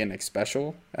between Big and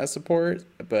Xpecial as support.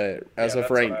 But as of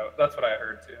right, that's what I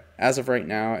heard too. As of right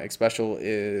now, Xpecial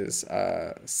is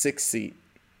 6th seat,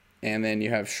 and then you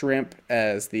have Shrimp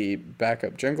as the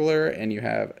backup jungler, and you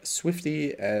have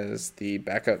Swifty as the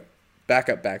backup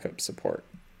support.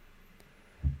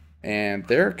 And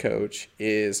their coach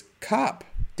is Cop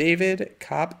David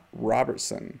Cop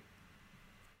Robertson.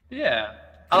 Yeah,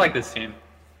 I like this team.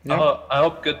 Yeah. I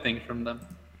hope good things from them.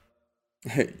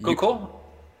 Cool.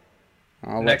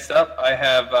 Next up, I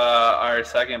have our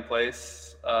second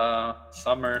place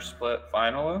summer split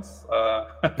finalists.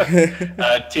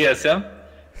 TSM,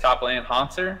 top lane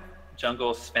Hanser,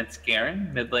 jungle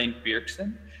Svenskeren, mid lane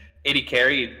Bjergsen, AD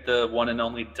carry, the one and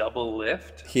only double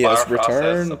lift. He has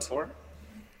returned. Support.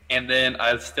 And then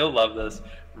I still love this,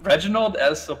 Reginald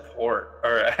as support,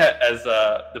 or as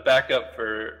the backup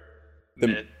for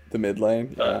mid. The mid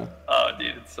lane, yeah. Oh,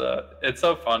 dude, it's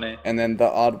so funny. And then the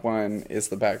odd one is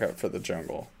the backup for the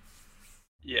jungle.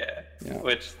 Yeah.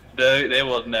 Which they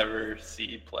will never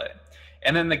see play.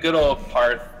 And then the good old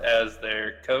Parth as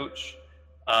their coach.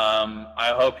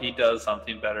 I hope he does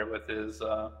something better with his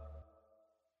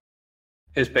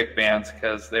pick bands,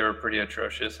 because they were pretty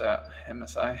atrocious at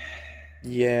MSI.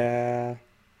 Yeah.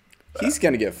 He's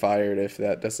going to get fired if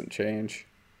that doesn't change.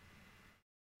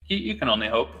 You can only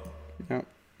hope. Yep.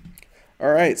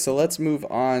 All right, so let's move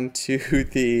on to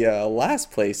the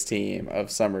last place team of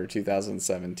summer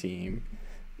 2017.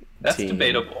 That's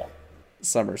debatable.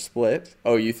 Summer split.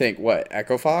 Oh, you think what?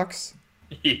 Echo Fox?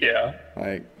 Yeah.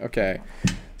 Like, okay.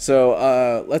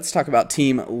 So let's talk about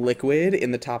Team Liquid. In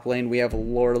the top lane, we have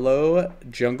Lorlo.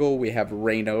 Jungle, we have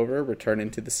Reignover returning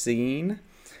to the scene.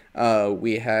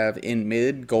 We have in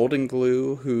mid Golden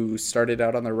Glue, who started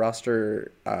out on the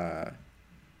roster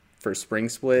for Spring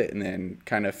Split and then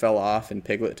kind of fell off, and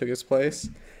Piglet took his place.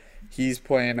 He's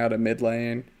playing out of mid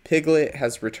lane. Piglet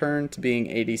has returned to being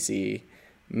ADC.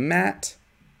 Matt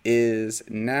is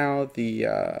now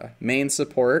the main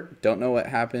support. Don't know what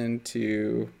happened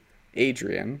to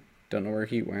Adrian. Don't know where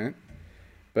he went.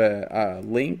 But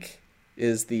Link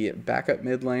is the backup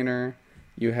mid laner.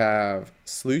 You have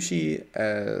Slushy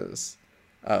as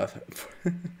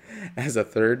as a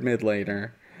third mid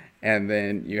laner. And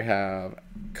then you have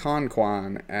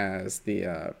Quan as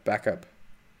the backup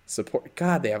support.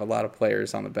 God, they have a lot of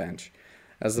players on the bench.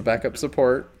 As the backup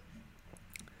support,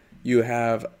 you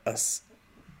have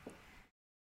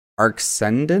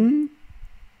Arcsendon?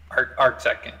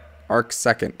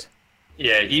 Arcsecond.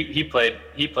 Yeah, he played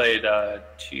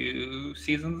 2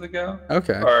 seasons ago.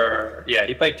 Okay. Or yeah,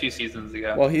 he played 2 seasons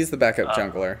ago. Well, he's the backup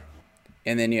jungler.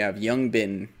 And then you have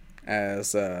Youngbin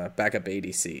as backup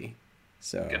ADC.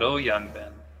 So good old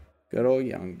Youngbin. Good old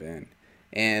Youngbin.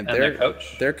 And their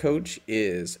coach? Their coach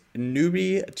is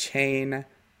Newbie Chain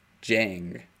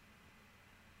Jang.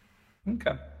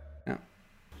 Okay. Yeah.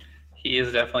 He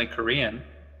is definitely Korean.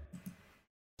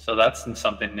 So that's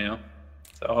something new.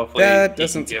 So hopefully that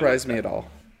doesn't surprise me at all.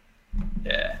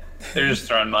 Yeah. They're just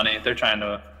throwing money. They're trying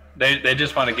to they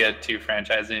just want to get to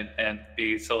franchising and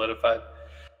be solidified.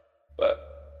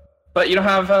 But you don't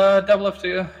have Double F to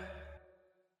you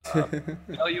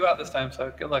out this time,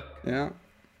 so good luck. Yeah.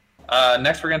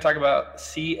 Next, we're going to talk about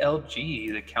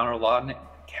CLG, the Counter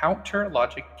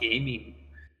Logic Gaming.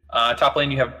 Top lane,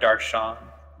 you have Darshan.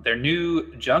 Their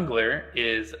new jungler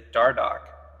is Dardoch.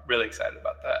 Really excited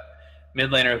about that. Mid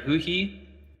laner, Huhi.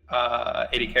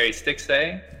 AD carry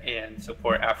Stixay and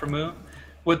support Aphromoo.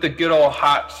 With the good old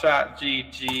hot shot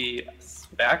GG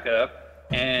backup,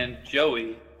 and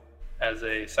Joey as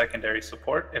a secondary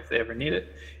support if they ever need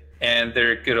it. And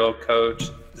their good old coach,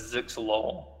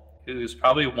 Zixlol, who's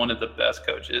probably one of the best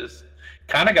coaches.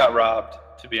 Kind of got robbed,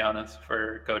 to be honest,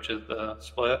 for coaches the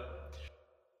split.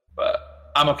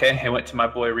 But I'm okay. I went to my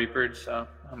boy Reaper, so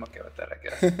I'm okay with that, I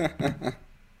guess.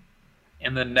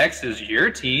 And the next is your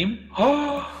team.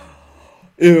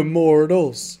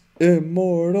 Immortals. All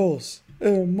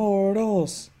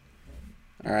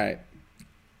right.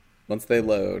 Once they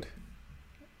load.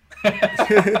 All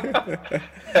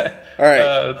right.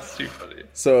 That's too funny.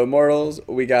 So Immortals,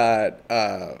 we got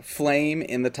Flame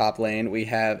in the top lane. We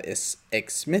have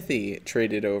Xmithy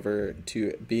traded over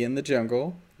to be in the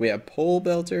jungle. We have Pole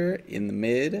Belter in the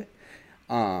mid.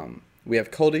 We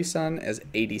have Coldy-san as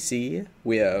ADC.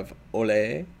 We have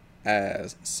Ole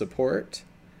as support.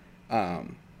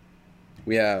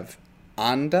 We have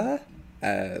Anda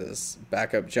as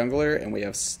backup jungler, and we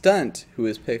have Stunt, who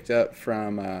is picked up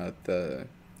from the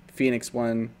Phoenix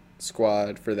One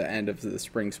squad for the end of the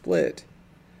spring split.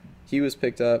 He was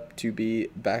picked up to be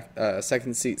back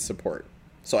second seat support,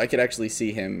 so I could actually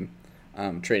see him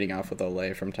trading off with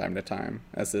Ole from time to time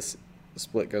as this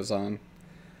split goes on.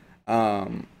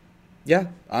 Yeah,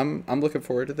 I'm looking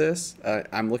forward to this.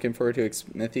 I'm looking forward to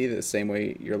Xmithy the same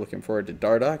way you're looking forward to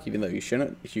Dardoch, even though you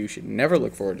should never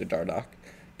look forward to Dardoch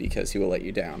because he will let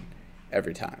you down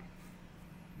every time.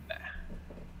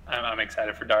 I'm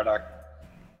excited for Dardoch.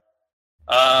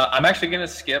 I'm actually going to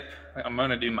skip. I'm going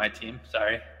to do my team.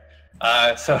 Sorry.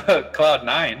 So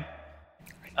Cloud9.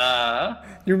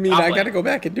 You mean I got to go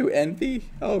back and do Envy?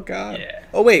 Oh God. Yeah.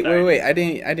 Oh wait. I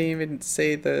didn't even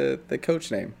say the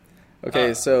coach name.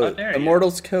 Okay, so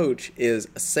Immortals coach is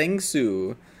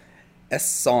Sangsu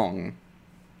Song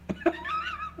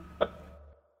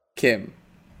Kim.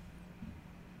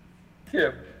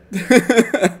 I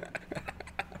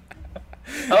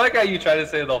like how you try to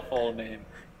say the full name.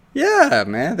 Yeah,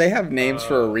 man. They have names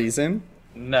for a reason.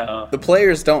 No. The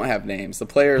players don't have names. The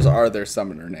players are their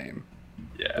summoner name.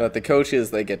 Yeah. But the coaches,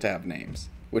 they get to have names,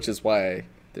 which is why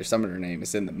their summoner name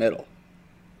is in the middle.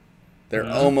 They're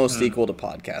almost equal to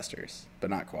podcasters, but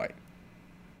not quite.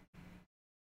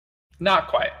 Not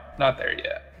quite. Not there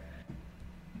yet.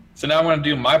 So now I want to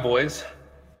do my boys.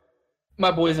 My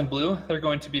boys in blue. They're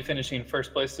going to be finishing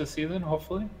first place this season,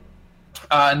 hopefully.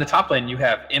 In the top lane, you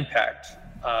have Impact.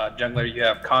 Jungler, you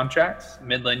have Contracts.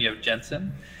 Mid lane, you have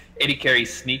Jensen. AD carry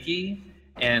Sneaky.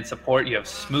 And support, you have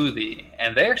Smoothie.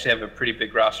 And they actually have a pretty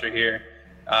big roster here.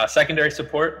 Secondary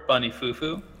support, Bunny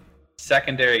Fufu.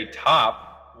 Secondary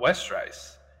top,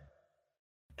 Westrice.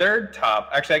 Third top,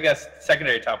 actually, I guess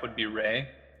secondary top would be Ray,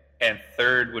 and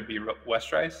third would be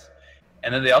Westrice.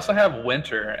 And then they also have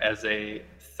Winter as a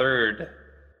third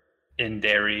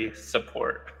Indari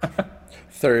support.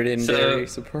 Third Indari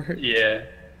support? Yeah.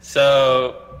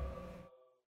 So,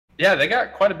 yeah, they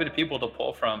got quite a bit of people to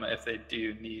pull from if they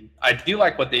do need. I do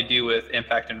like what they do with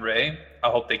Impact and Ray. I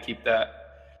hope they keep that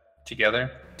together.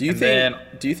 Do you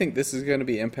think this is going to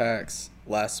be Impact's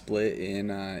last split in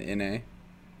NA?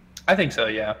 I think so,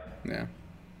 yeah. Yeah,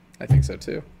 I think so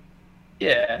too.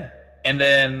 Yeah. And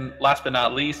then last but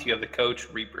not least, you have the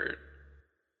coach, Reaper.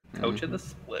 Coach of the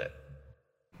split.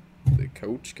 The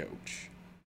coach.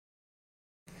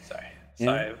 Sorry,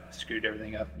 Yeah. I screwed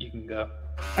everything up. You can go.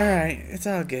 All right, it's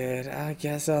all good. I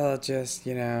guess I'll just,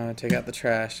 take out the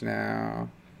trash now.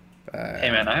 Hey,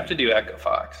 man, I have to do Echo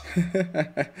Fox.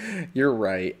 You're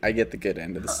right. I get the good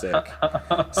end of the stick.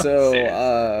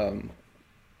 So,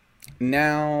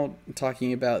 now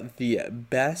talking about the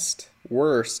best,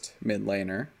 worst mid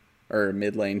laner, or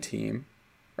mid lane team,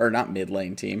 or not mid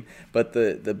lane team, but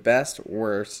the best,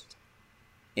 worst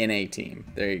NA team.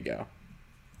 There you go.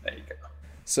 There you go.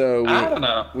 So I don't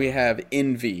know. We have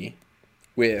Envy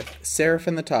with Seraph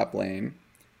in the top lane,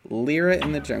 Lyra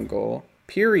in the jungle,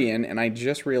 Pyrian, and I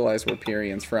just realized where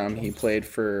Pyrian's from. He played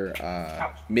for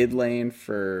mid lane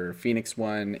for Phoenix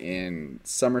One in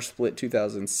Summer Split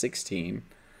 2016.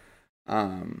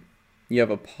 You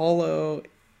have Apollo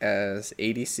as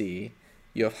ADC,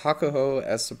 you have Hakuho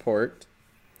as support,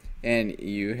 and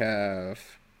you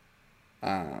have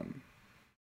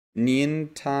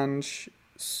Niantanj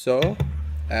So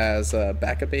as a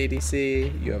backup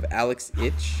ADC, you have Alex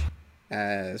Ich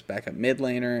as backup mid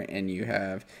laner, and you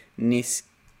have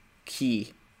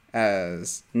Niski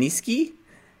as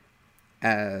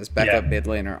backup mid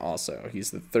laner also.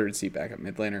 He's the third seat backup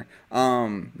mid laner.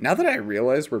 Now that I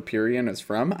realize where Pyrian is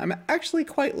from, I'm actually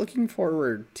quite looking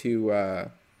forward to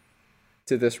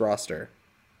this roster.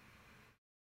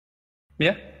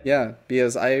 Yeah. Yeah,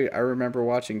 because I remember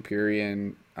watching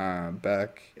Pyrian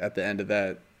back at the end of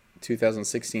that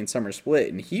 2016 Summer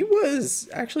Split, and he was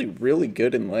actually really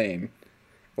good in lane.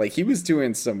 Like, he was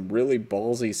doing some really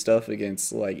ballsy stuff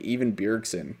against, like, even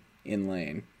Bjergsen in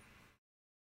lane.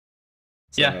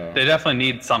 So, yeah, they definitely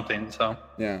need something, so.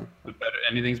 Yeah.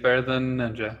 Anything's better than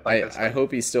Ninja. I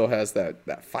hope he still has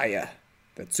that fire.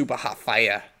 That super hot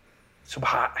fire. Super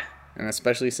hot. And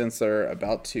especially since they're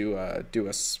about to do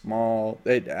a small...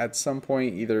 At some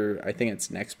point, either, I think it's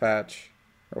next patch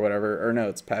or whatever, or no,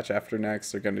 it's patch after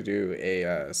next, they're going to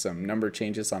do some number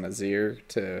changes on Azir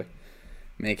to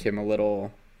make him a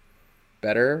little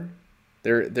better.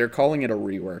 They're calling it a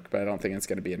rework, but I don't think it's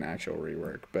going to be an actual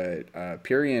rework. But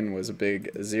Pyrian was a big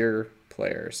Azir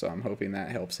player, so I'm hoping that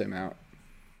helps him out.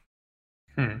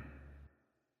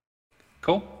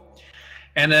 Cool.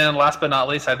 And then last but not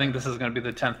least, I think this is going to be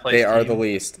the 10th place They team. are the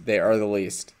least. They are the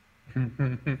least.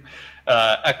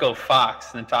 Echo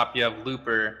Fox. And then top you have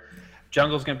Looper.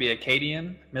 Jungle's going to be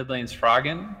Acadian. Mid lane's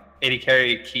Froggen. AD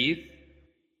carry Keith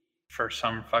for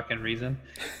some fucking reason.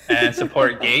 And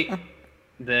support Gate.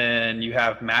 Then you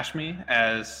have Mash Me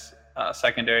as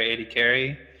secondary AD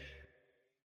carry.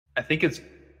 I think it's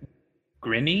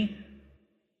Grinny.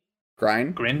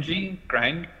 Gringy?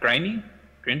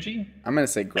 Gringy? I'm going to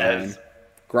say Grind.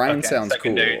 Grind sounds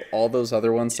secondary. Cool. All those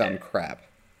other ones sound crap.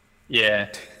 Yeah.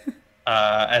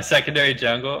 As secondary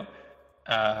jungle,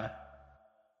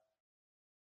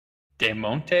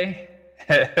 Demonte.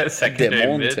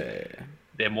 Secondary mid.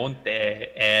 Demonte.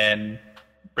 And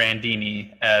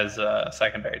Brandini as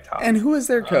secondary top. And who is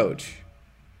their coach?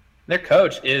 Their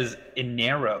coach is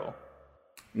Inero.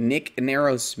 Nick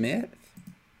Inero Smith?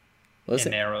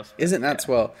 Inero Smith. Isn't that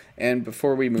swell? And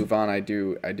before we move on, I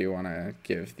do want to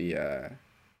give the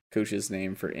coach's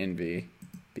name for Envy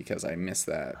because I missed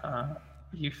that.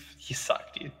 You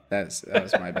suck, dude. That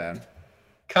was my bad.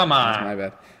 Come on. That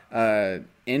was my bad.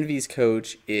 Envy's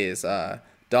coach is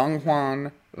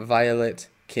Donghwan Violet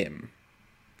Kim.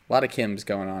 A lot of Kims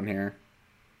going on here.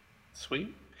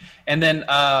 Sweet. And then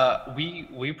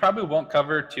we probably won't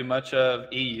cover too much of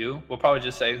EU. We'll probably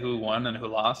just say who won and who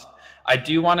lost. I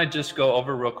do want to just go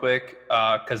over real quick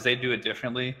because they do it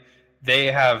differently. They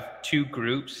have two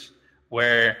groups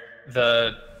where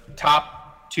the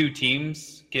top two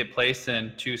teams get placed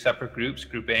in two separate groups,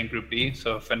 Group A and Group B.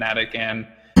 So Fnatic and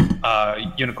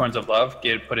Unicorns of Love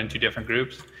get put in two different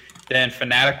groups. Then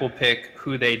Fnatic will pick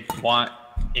who they want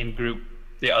in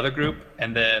the other group,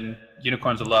 and then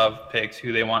Unicorns of Love picks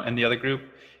who they want in the other group,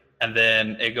 and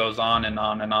then it goes on and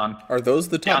on and on. Are those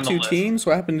the top two teams?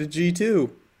 What happened to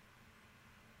G2?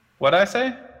 What'd I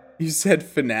say? You said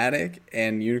Fnatic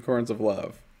and Unicorns of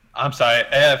Love. I'm sorry.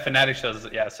 Fnatic shows,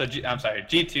 yeah. So I'm sorry.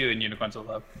 G2 and Unicorns of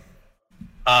Love.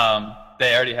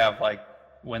 They already have like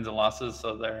wins and losses,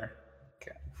 so they're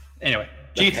okay. Anyway.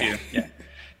 G2, yeah.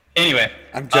 Anyway,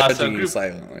 I'm judging you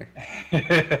silently,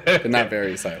 but not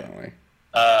very silently.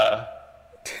 Yeah,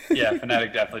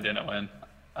 Fnatic definitely didn't win.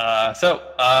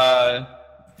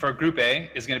 For Group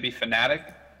A is going to be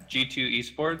Fnatic, G2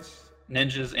 Esports,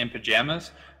 Ninjas in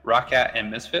Pajamas, Roccat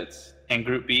and Misfits. And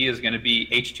Group B is going to be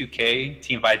H2K,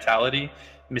 Team Vitality,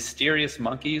 Mysterious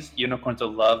Monkeys, Unicorns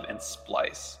of Love, and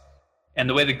Splice. And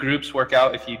the way the groups work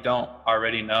out, if you don't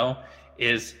already know,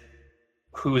 is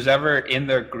who's ever in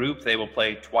their group, they will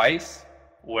play twice.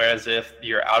 Whereas if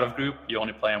you're out of group, you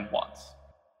only play them once.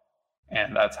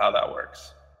 And that's how that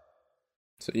works.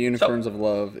 So Unicorns of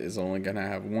Love is only going to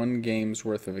have one game's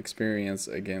worth of experience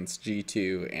against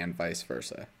G2 and vice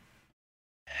versa.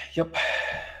 Yep.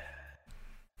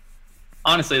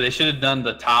 Honestly, they should have done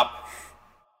the top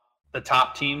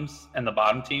teams and the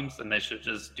bottom teams, and they should have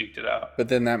just duked it out. But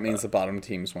then that means the bottom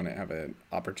teams wouldn't have an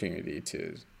opportunity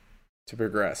to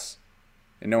progress.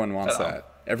 And no one wants that.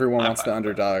 Everyone wants the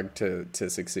underdog to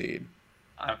succeed.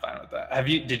 I'm fine with that.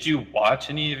 Did you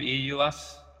watch any of EU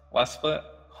last split?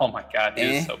 Oh my god, it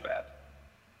is so bad.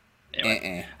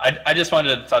 Anyway, I just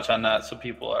wanted to touch on that so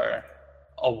people are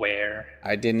aware.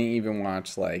 I didn't even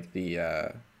watch like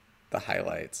the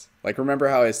highlights. Like, remember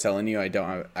how I was telling you I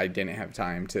didn't have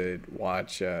time to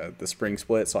watch the spring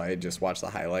split, so I just watched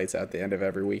the highlights at the end of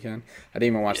every weekend. I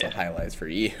didn't even watch the highlights for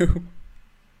EU.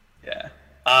 Yeah.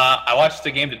 I watched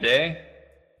the game today.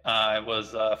 It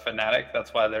was Fnatic.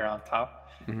 That's why they're on top.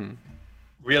 Mm-hmm.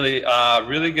 Really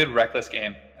good Reckless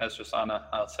game as Tristana.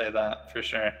 I'll say that for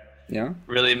sure. Yeah.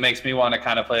 Really makes me want to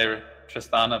kind of play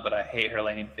Tristana, but I hate her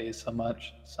laning phase so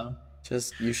much. So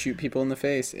just you shoot people in the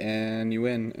face and you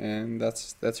win, and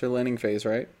that's her laning phase,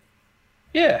 right?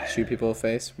 Yeah. Shoot people in the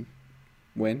face,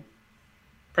 win.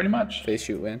 Pretty much. Face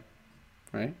shoot win,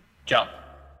 right? Jump.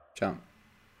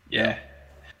 Yeah.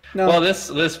 No. Well,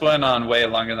 this went on way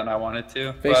longer than I wanted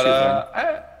to,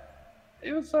 but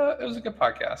it was a good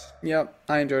podcast. Yep,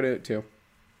 I enjoyed it too.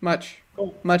 Much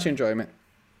enjoyment.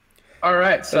 All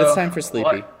right, so it's time for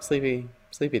sleepy time.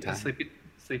 Sleepy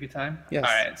time. Yes.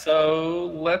 All right, so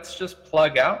let's just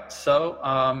plug out. So,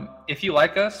 if you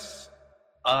like us,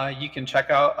 you can check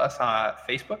out us on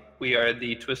Facebook. We are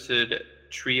the Twisted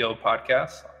Trio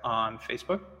Podcast on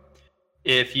Facebook.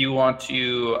 If you want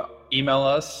to email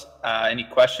us any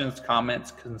questions,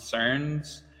 comments,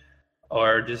 concerns,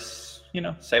 or just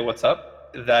say what's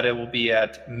up, that it will be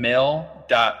at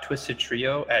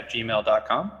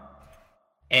mail.twistedtrio@gmail.com.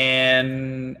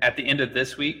 And at the end of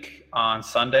this week on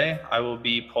Sunday, I will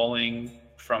be polling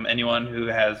from anyone who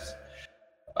has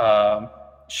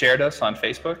shared us on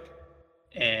Facebook,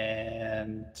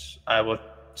 and I will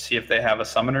see if they have a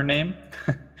summoner name.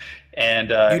 And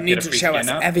you need to show us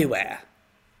everywhere.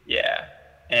 Yeah,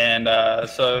 and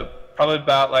so probably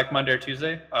about like Monday or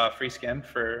Tuesday, free skin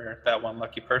for that one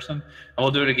lucky person. And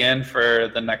we'll do it again for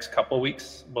the next couple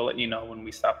weeks. We'll let you know when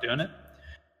we stop doing it.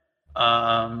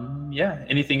 Yeah.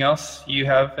 Anything else you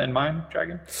have in mind,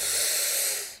 Dragon?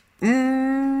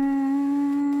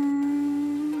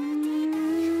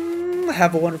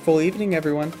 Have a wonderful evening,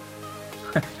 everyone.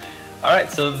 All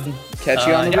right. So catch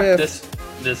you on the rift.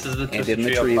 This is the Twisted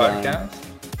Trio Podcast.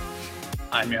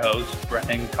 I'm your host,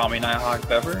 Brennan, call me Nighthawk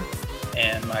Bever,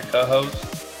 and my co-host.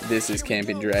 This is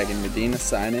Camping Dragon Medina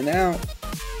signing out.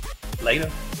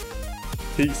 Later.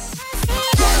 Peace.